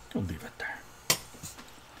 We'll leave it there.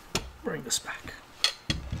 Bring this back.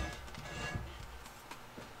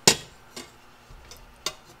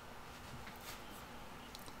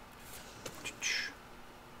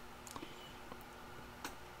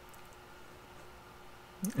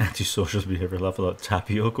 Antisocial behavior level up.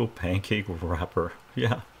 Tapioca pancake wrapper.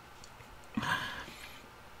 Yeah.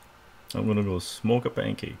 I'm gonna go smoke a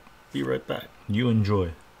pancake. Be right back. You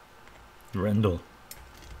enjoy. Rendell.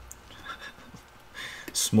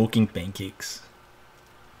 Smoking pancakes.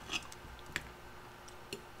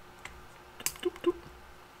 Doop, doop.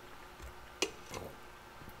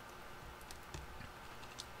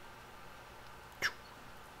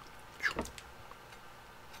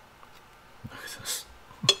 Look at this.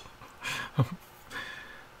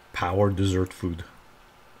 Power dessert food.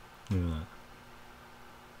 Look at that.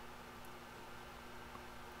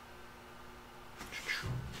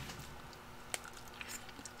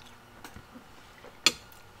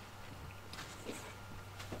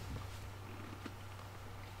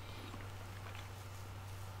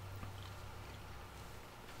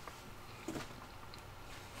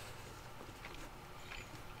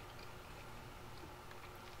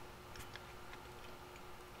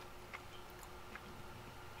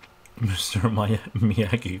 Mr.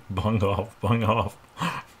 Miyagi, bung off.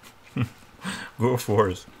 Go for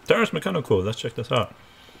it. Terrence Mechanical, let's check this out.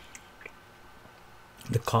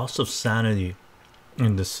 The cost of sanity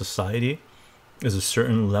in this society is a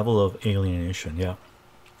certain level of alienation. Yeah,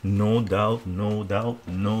 no doubt.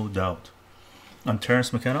 And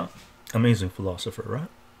Terrence McKenna, amazing philosopher, right?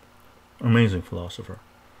 Amazing philosopher.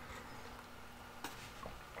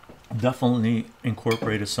 definitely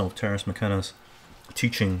incorporated some of Terence McKenna's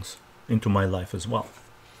teachings into my life as well.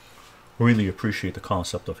 Really appreciate the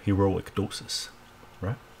concept of heroic doses,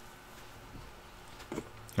 right?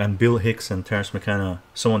 And Bill Hicks and Terence McKenna,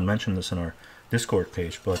 someone mentioned this in our Discord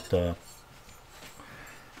page, but the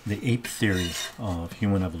ape theory of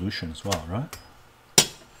human evolution as well, right?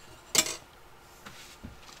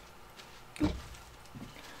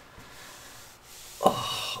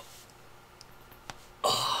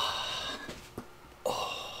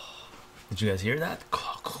 Did you guys hear that?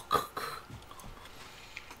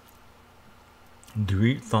 Do you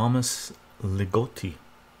read Thomas Ligotti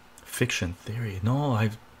fiction theory? No,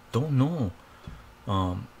 I don't know.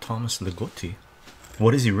 Thomas Ligotti,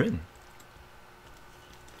 what has he written?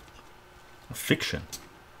 Fiction,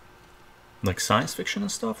 like science fiction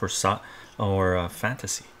and stuff, or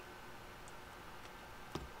fantasy?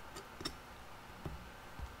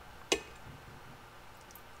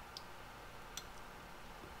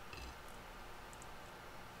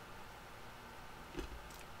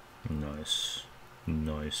 Nice,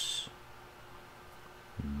 nice,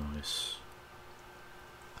 nice.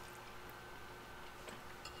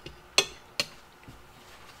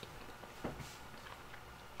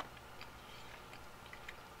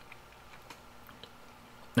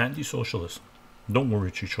 Anti-socialist. Don't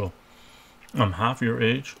worry, Chycho. I'm half your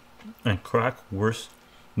age and crack worse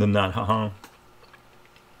than that. Haha.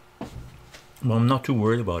 Well, I'm not too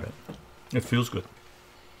worried about it. It feels good.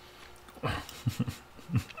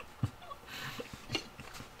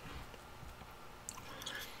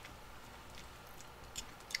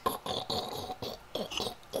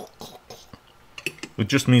 It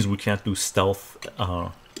just means we can't do stealth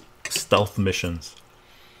missions.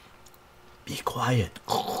 Be quiet.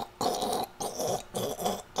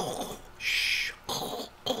 Shh.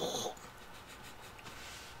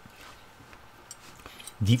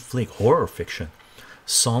 Deep Flake horror fiction.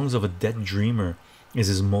 Songs of a Dead Dreamer is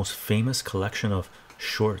his most famous collection of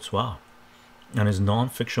shorts. Wow. And his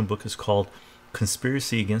non-fiction book is called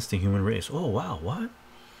Conspiracy Against the Human Race. Oh wow, what?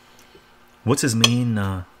 What's his main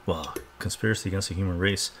well, Conspiracy Against the Human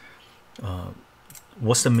Race,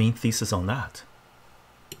 what's the main thesis on that?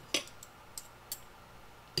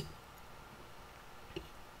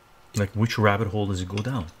 Like, which rabbit hole does it go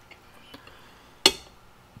down?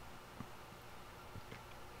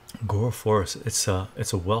 Gore Forest, it's a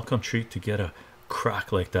welcome treat to get a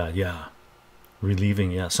crack like that. Yeah, relieving.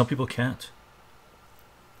 Yeah, some people can't.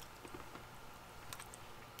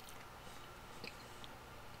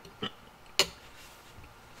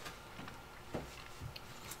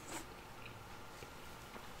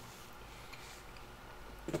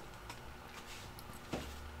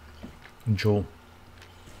 Joe,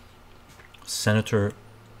 Senator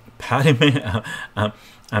Padme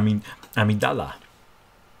Amidala.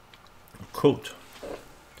 Quote,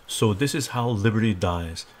 so this is how liberty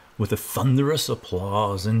dies, with a thunderous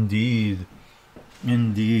applause. Indeed,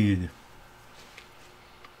 indeed.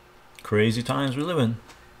 Crazy times we live in.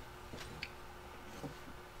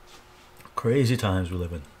 Crazy times we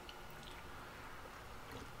live in.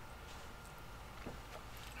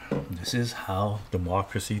 This is how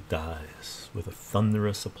democracy dies, with a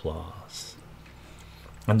thunderous applause.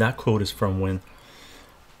 And that quote is from when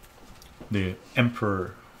the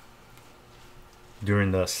emperor,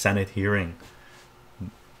 during the Senate hearing,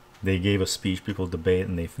 they gave a speech, people debate,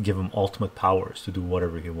 and they give him ultimate powers to do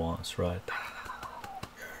whatever he wants, right?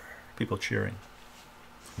 People cheering.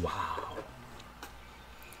 Wow.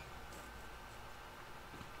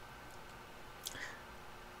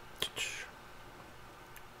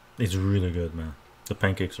 It's really good, man. The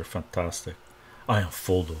pancakes are fantastic. I am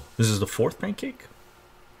full though. This is the fourth pancake,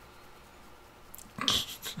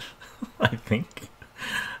 I think.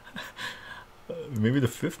 Maybe the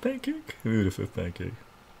fifth pancake. Maybe the fifth pancake.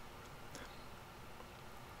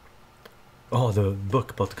 Oh, the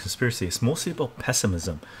book about the conspiracy. It's mostly about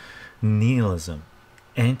pessimism, nihilism,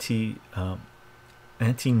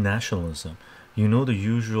 anti-nationalism. You know, the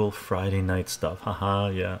usual Friday night stuff. Haha,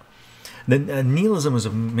 yeah. Then nihilism is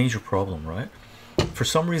a major problem, right? For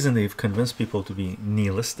some reason they've convinced people to be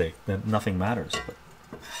nihilistic, that nothing matters, but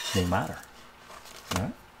they matter,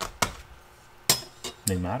 right?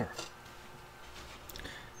 They matter.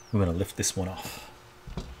 I'm gonna lift this one off.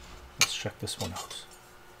 Let's check this one out.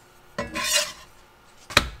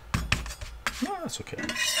 No, that's okay.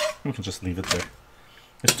 We can just leave it there.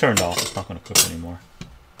 It's turned off. It's not gonna cook anymore.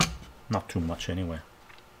 Not too much anyway.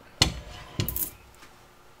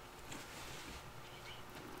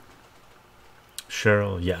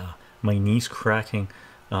 Cheryl, yeah, my knees cracking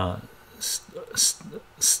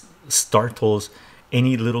startles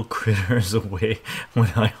any little critters away when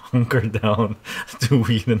I hunker down to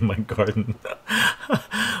weed in my garden.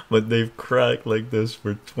 But they've cracked like this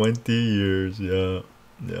for 20 years. Yeah,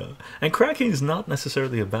 yeah. And cracking is not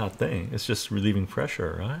necessarily a bad thing, it's just relieving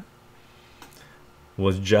pressure, right?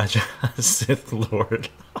 Was Jaja a Sith Lord?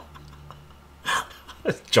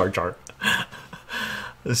 Jar Jar.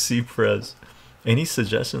 The Sea Press. Any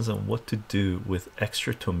suggestions on what to do with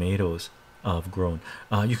extra tomatoes I've grown?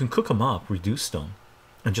 You can cook them up, reduce them,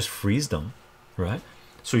 and just freeze them, right?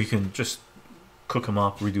 So you can just cook them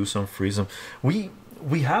up, reduce them, freeze them. We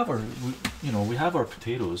have our we have our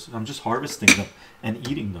potatoes. I'm just harvesting them and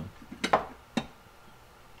eating them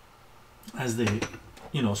as they,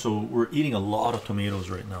 so we're eating a lot of tomatoes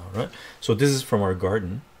right now, right? So this is from our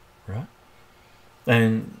garden, right?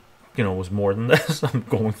 And it was more than this. I'm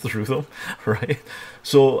going through them, right?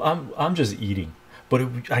 So I'm just eating.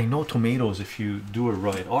 But I know tomatoes, if you do it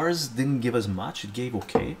right, ours didn't give as much. It gave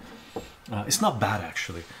okay. It's not bad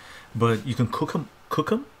actually, but you can cook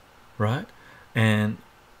them, right? And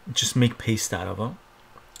just make paste out of them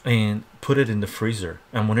and put it in the freezer.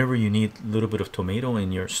 And whenever you need a little bit of tomato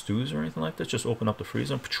in your stews or anything like that, just open up the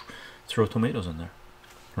freezer and throw tomatoes in there,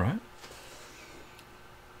 right?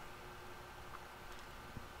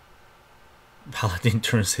 Paladin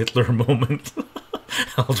turns Hitler moment.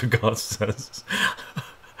 Elder God says.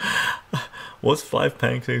 What's 5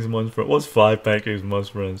 pancakes a month for? What's 5 pancakes a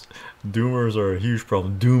month, friends? Doomers are a huge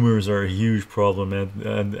problem. Doomers are a huge problem,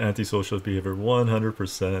 and antisocial behavior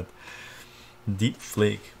 100%. Deep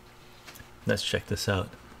flake. Let's check this out.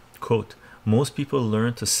 Quote: most people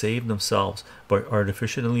learn to save themselves by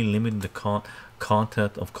artificially limiting the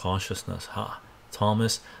content of consciousness.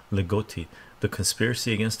 Thomas Ligotti. The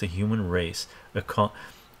conspiracy against the human race, a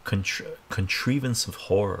contrivance of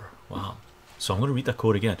horror. Wow. So I'm going to read that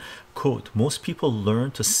quote again. Quote: most people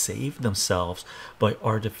learn to save themselves by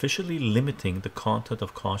artificially limiting the content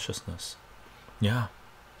of consciousness. Yeah,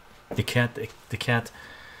 they can't.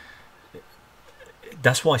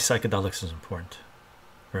 That's why psychedelics is important,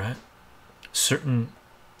 right? Certain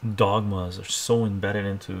dogmas are so embedded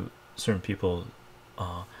into certain people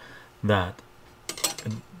that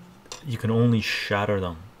you can only shatter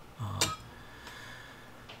them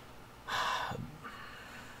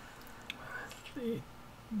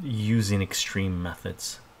using extreme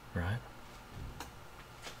methods, right?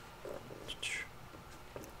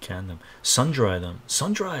 Can them, sun dry them.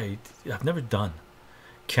 Sun dry, I've never done.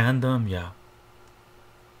 Can them, yeah.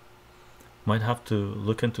 Might have to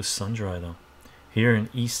look into sun dry them. Here in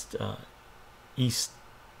East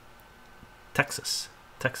Texas,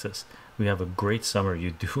 we have a great summer.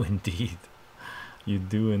 You do indeed. You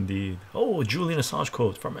do indeed. Oh, Julian Assange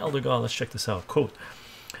quote from Elder God. Let's check this out. Quote: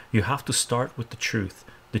 you have to start with the truth.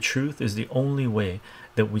 The truth is the only way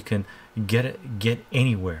that we can get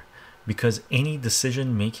anywhere, because any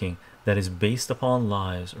decision making that is based upon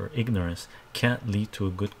lies or ignorance can't lead to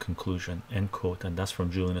a good conclusion. End quote. And that's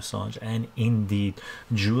from Julian Assange. And indeed,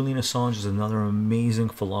 Julian Assange is another amazing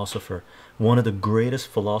philosopher, one of the greatest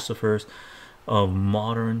philosophers of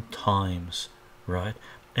modern times, right?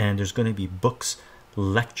 And there's going to be books,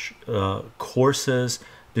 lecture, courses.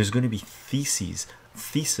 There's going to be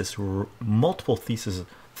multiple theses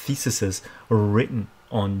written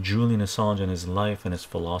on Julian Assange and his life and his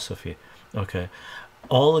philosophy. Okay,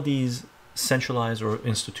 all of these centralized or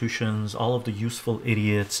institutions, all of the useful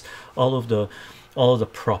idiots, all of the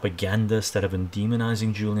propagandists that have been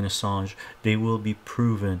demonizing Julian Assange, they will be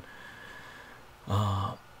proven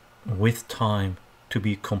with time to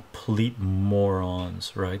be complete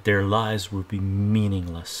morons, right? Their lives will be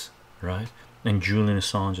meaningless, right? And Julian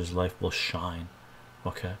Assange's life will shine.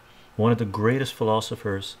 Okay, one of the greatest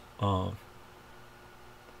philosophers of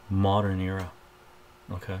modern era.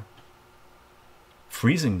 Okay,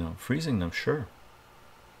 freezing them, sure.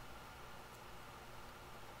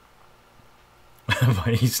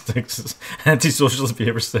 By East Texas, anti-socialist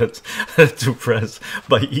behavior says to press.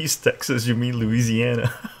 By East Texas, you mean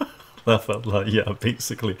Louisiana? Laugh out loud. Yeah,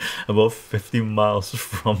 basically about 50 miles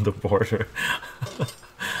from the border.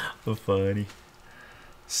 Funny.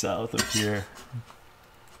 South of here.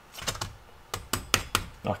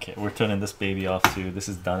 Okay, we're turning this baby off too. This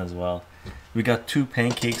is done as well. We got 2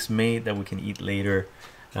 pancakes made that we can eat later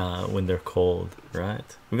when they're cold,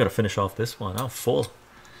 right? We got to finish off this one. I'm full.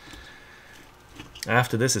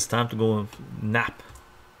 After this, it's time to go and nap.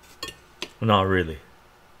 Not really,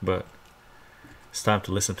 but it's time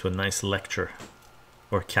to listen to a nice lecture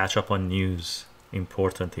or catch up on news.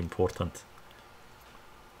 Important.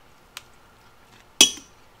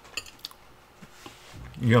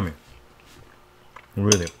 Yummy.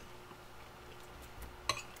 Really.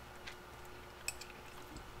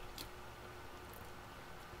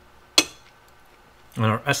 and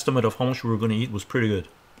our estimate of how much we were going to eat was pretty good.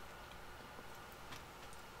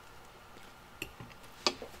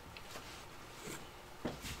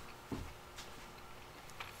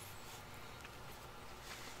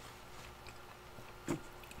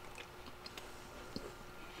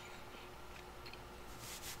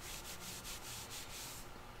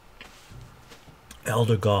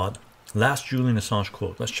 Elder God, last Julian Assange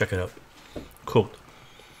quote. Let's check it out. Quote: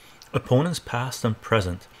 opponents past and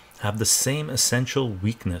present have the same essential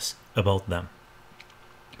weakness about them.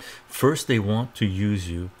 First they want to use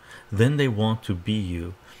you, then they want to be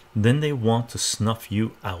you, then they want to snuff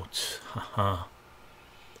you out. Haha.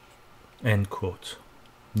 End quote.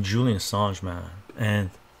 Julian Assange, man.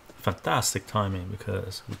 And fantastic timing,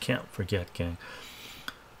 because we can't forget, gang,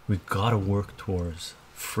 we gotta work towards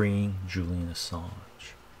freeing Julian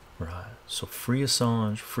Assange, right? So free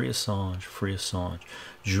Assange, free Assange, free Assange.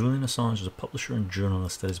 Julian Assange is a publisher and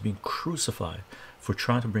journalist that is being crucified for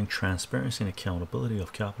trying to bring transparency and accountability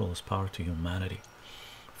of capitalist power to humanity.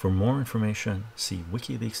 For more information, see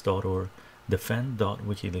wikileaks.org,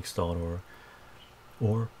 defend.wikileaks.org,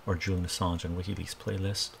 or our Julian Assange and WikiLeaks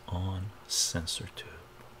playlist on CensorTube.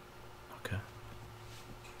 Okay,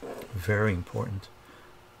 very important.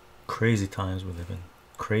 Crazy times we live in.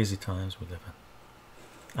 Crazy times we live in.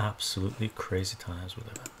 Absolutely crazy times we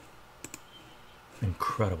live in.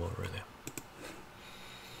 Incredible, really.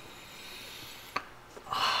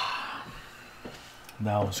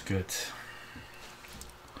 That was good.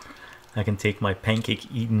 I can take my pancake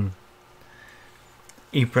eating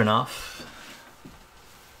apron off.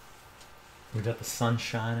 We got the sun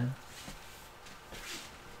shining.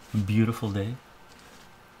 Beautiful day.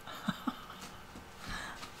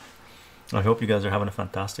 I hope you guys are having a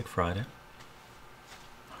fantastic Friday.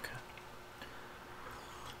 Okay.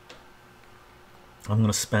 I'm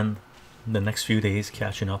gonna spend the next few days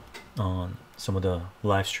catching up on some of the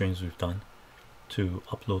live streams we've done to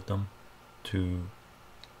upload them to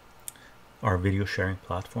our video sharing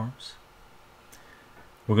platforms.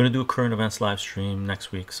 We're gonna do a current events live stream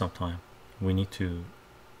next week sometime. We need to,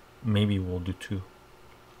 maybe we'll do two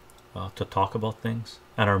to talk about things.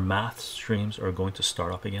 And our math streams are going to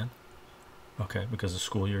start up again. Okay, because the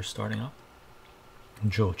school year is starting up.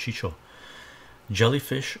 Joe Chycho,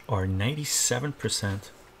 jellyfish are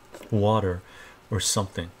 97% water or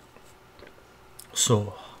something.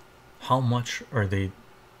 So how much are they?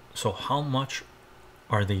 So how much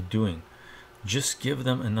are they doing? Just give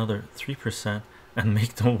them another 3% and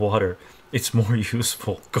make them water. It's more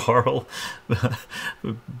useful. Carl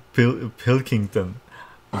Pilkington,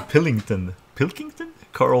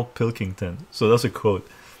 Carl Pilkington. So that's a quote.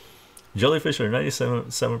 Jellyfish are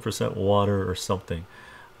 97% water or something,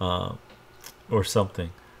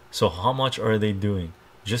 So how much are they doing?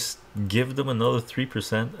 Just give them another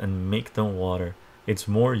 3% and make them water. It's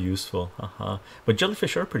more useful. But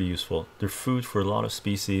jellyfish are pretty useful. They're food for a lot of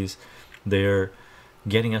species. They're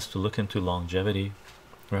getting us to look into longevity,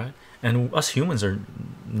 right? And us humans are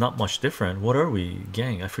not much different. What are we,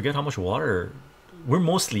 gang? I forget how much water. We're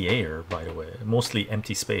mostly air, by the way, mostly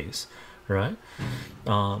empty space, right?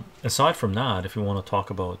 Aside from that, if you want to talk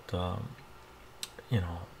about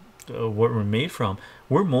what we're made from,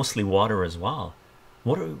 we're mostly water as well.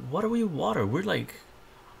 What are we? Water. We're like,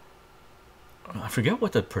 I forget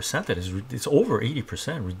what the percentage is. It's over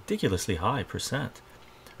 80%, ridiculously high percent,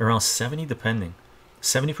 around 70 depending.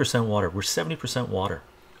 70% water. We're 70% water.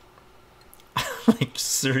 Like,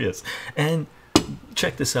 serious. And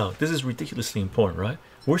check this out, this is ridiculously important, right?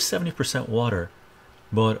 We're 70% water,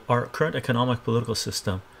 but our current economic political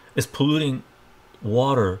system is polluting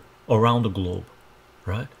water around the globe,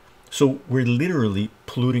 right? So we're literally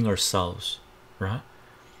polluting ourselves, right?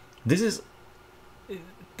 This is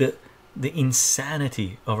the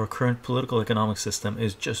insanity of our current political economic system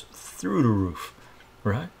is just through the roof,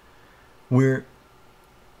 right? We're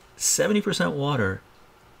 70% water,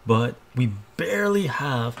 but we barely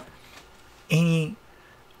have any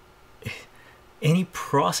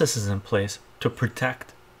processes in place to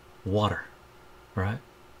protect water, right?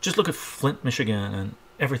 Just look at Flint, Michigan, and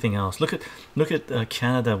everything else. Look at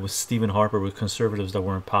Canada with Stephen Harper, with conservatives that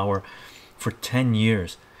were in power for 10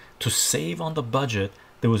 years to save on the budget.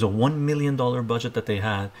 There was a $1 million budget that they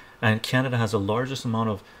had, and Canada has the largest amount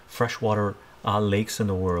of freshwater lakes in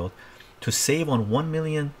the world. To save on $1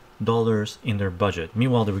 million in their budget,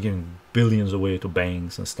 meanwhile they were giving billions away to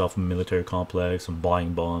banks and stuff, military complex, and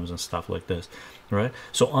buying bombs and stuff like this, right?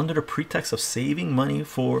 So under the pretext of saving money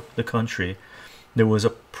for the country, there was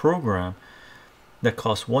a program that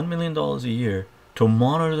cost $1 million a year to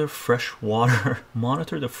monitor the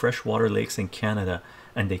freshwater lakes in Canada,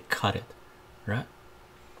 and they cut it, right?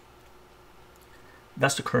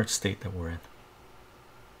 That's the current state that we're in.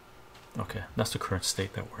 Okay, that's the current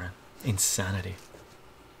state that we're in. Insanity.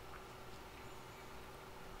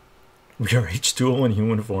 We are H2O in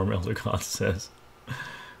human form, Elder God says.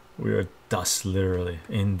 We are dust, literally.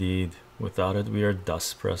 Indeed. Without it, we are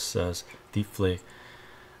dust, Press says. Deep Flake.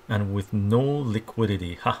 And with no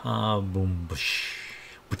liquidity. Haha, boom, bush.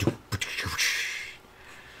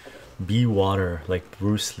 Be water, like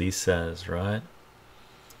Bruce Lee says, right?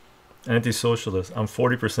 Anti-socialist. I'm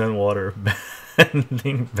 40% water.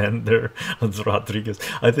 Bending Bender. That's Rodriguez.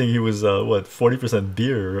 I think he was what, 40%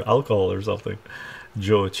 beer or alcohol or something.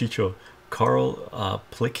 Joe Chycho. Carl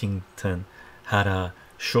Plickington had a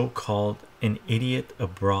show called An Idiot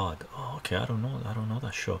Abroad. Oh, okay, I don't know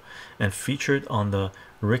that show. And featured on the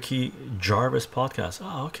Ricky Jarvis podcast.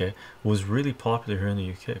 Oh, okay. Was really popular here in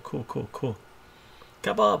the UK. Cool, cool, cool.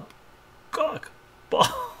 Kebab, cock,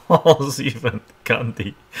 balls, even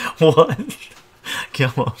Gandhi. What?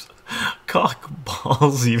 Kebabs, cock,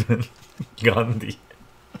 balls, even Gandhi.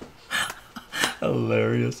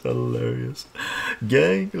 Hilarious, hilarious.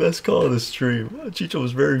 Gang, let's call it a stream. Chycho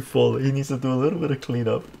was very full. He needs to do a little bit of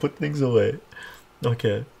cleanup, put things away.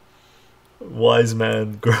 Okay. Wise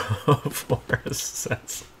man grow forest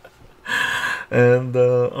sense. And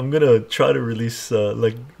I'm gonna try to release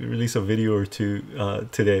release a video or two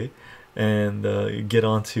today, and get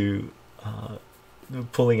on to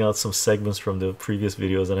pulling out some segments from the previous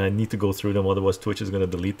videos, and I need to go through them, otherwise Twitch is going to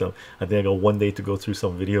delete them. I think I got 1 day to go through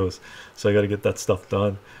some videos, so I got to get that stuff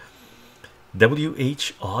done.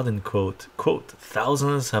 W.H. Auden quote,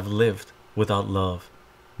 thousands have lived without love,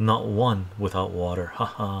 not one without water.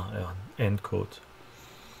 Haha. End quote.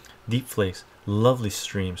 Deep Flakes, lovely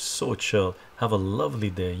stream, so chill. Have a lovely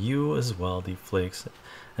day. You as well, Deep Flakes.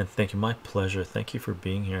 And thank you, my pleasure. Thank you for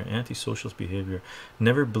being here. Anti-socialist behavior.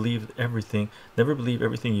 Never believe everything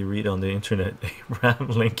you read on the internet. Abraham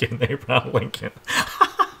Lincoln.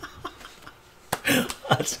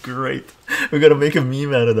 That's great. We gotta make a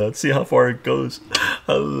meme out of that, see how far it goes.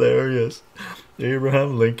 Hilarious.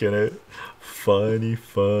 Abraham Lincoln, eh? Funny.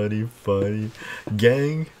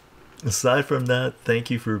 Gang, aside from that, thank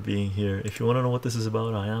you for being here. If you want to know what this is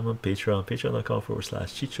about, I am on Patreon,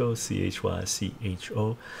 patreon.com/chycho,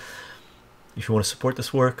 chycho. If you want to support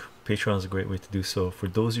this work, Patreon is a great way to do so. For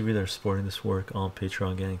those of you that are supporting this work on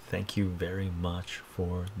Patreon, gang, thank you very much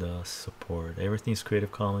for the support. Everything's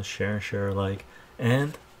Creative Commons, share alike,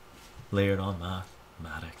 and layered on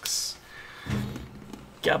mathematics.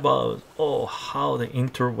 Gabba, oh, how the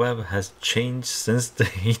interweb has changed since the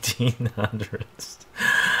 1800s.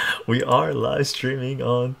 We are live streaming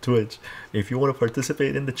on Twitch. If you want to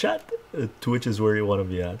participate in the chat, Twitch is where you want to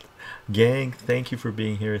be at. Gang, thank you for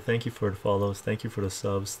being here. Thank you for the follows. Thank you for the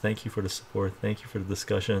subs. Thank you for the support. Thank you for the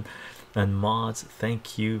discussion. And mods,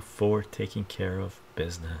 thank you for taking care of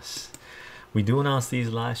business. We do announce these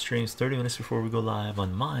live streams 30 minutes before we go live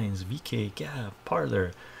on Minds, VK, Gab,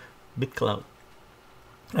 Parlor, Bitclout.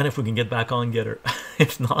 And if we can get back on, get her.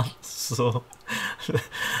 If not, so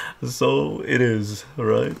it is,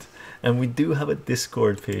 right? And we do have a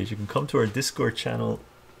Discord page. You can come to our Discord channel,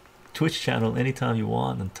 Twitch channel, anytime you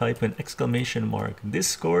want, and type in !,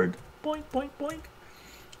 Discord, boink,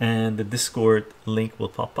 and the Discord link will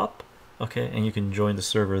pop up. Okay, and you can join the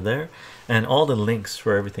server there, and all the links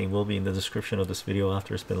for everything will be in the description of this video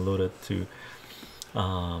after it's been loaded to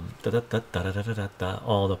all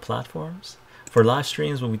the platforms. For live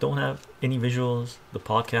streams, when we don't have any visuals, the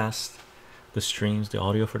podcast, the streams, the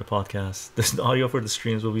audio for the podcast, this audio for the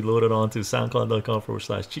streams will be loaded onto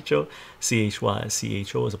soundcloud.com/chycho,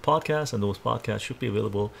 chycho as a podcast, and those podcasts should be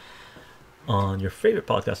available on your favorite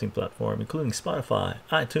podcasting platform, including Spotify,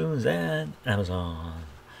 iTunes, and Amazon.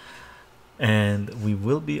 And we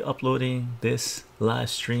will be uploading this live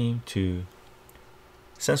stream to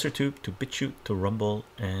SensorTube, to BitChute, to Rumble,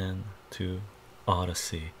 and to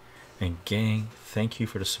Odyssey. And gang, thank you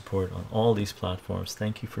for the support on all these platforms.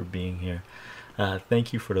 Thank you for being here.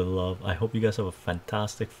 Thank you for the love. I hope you guys have a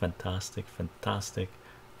fantastic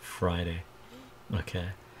Friday.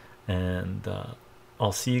 Okay, and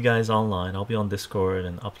I'll see you guys online. I'll be on Discord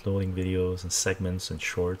and uploading videos and segments and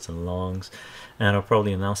shorts and longs, and I'll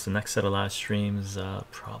probably announce the next set of live streams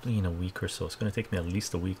probably in a week or so. It's going to take me at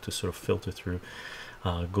least a week to sort of filter through,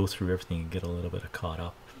 go through everything and get a little bit of caught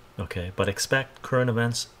up. Okay, but expect current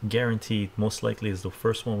events guaranteed. Most likely is the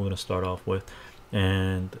first one we're going to start off with,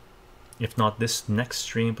 and if not this next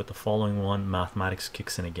stream, but the following one, mathematics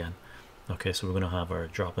kicks in again. Okay, so we're going to have our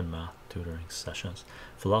drop-in math tutoring sessions.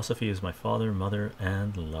 Philosophy is my father, mother,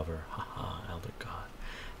 and lover. Haha, Elder God.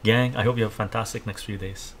 Gang, I hope you have a fantastic next few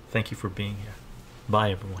days. Thank you for being here.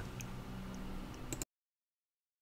 Bye, everyone.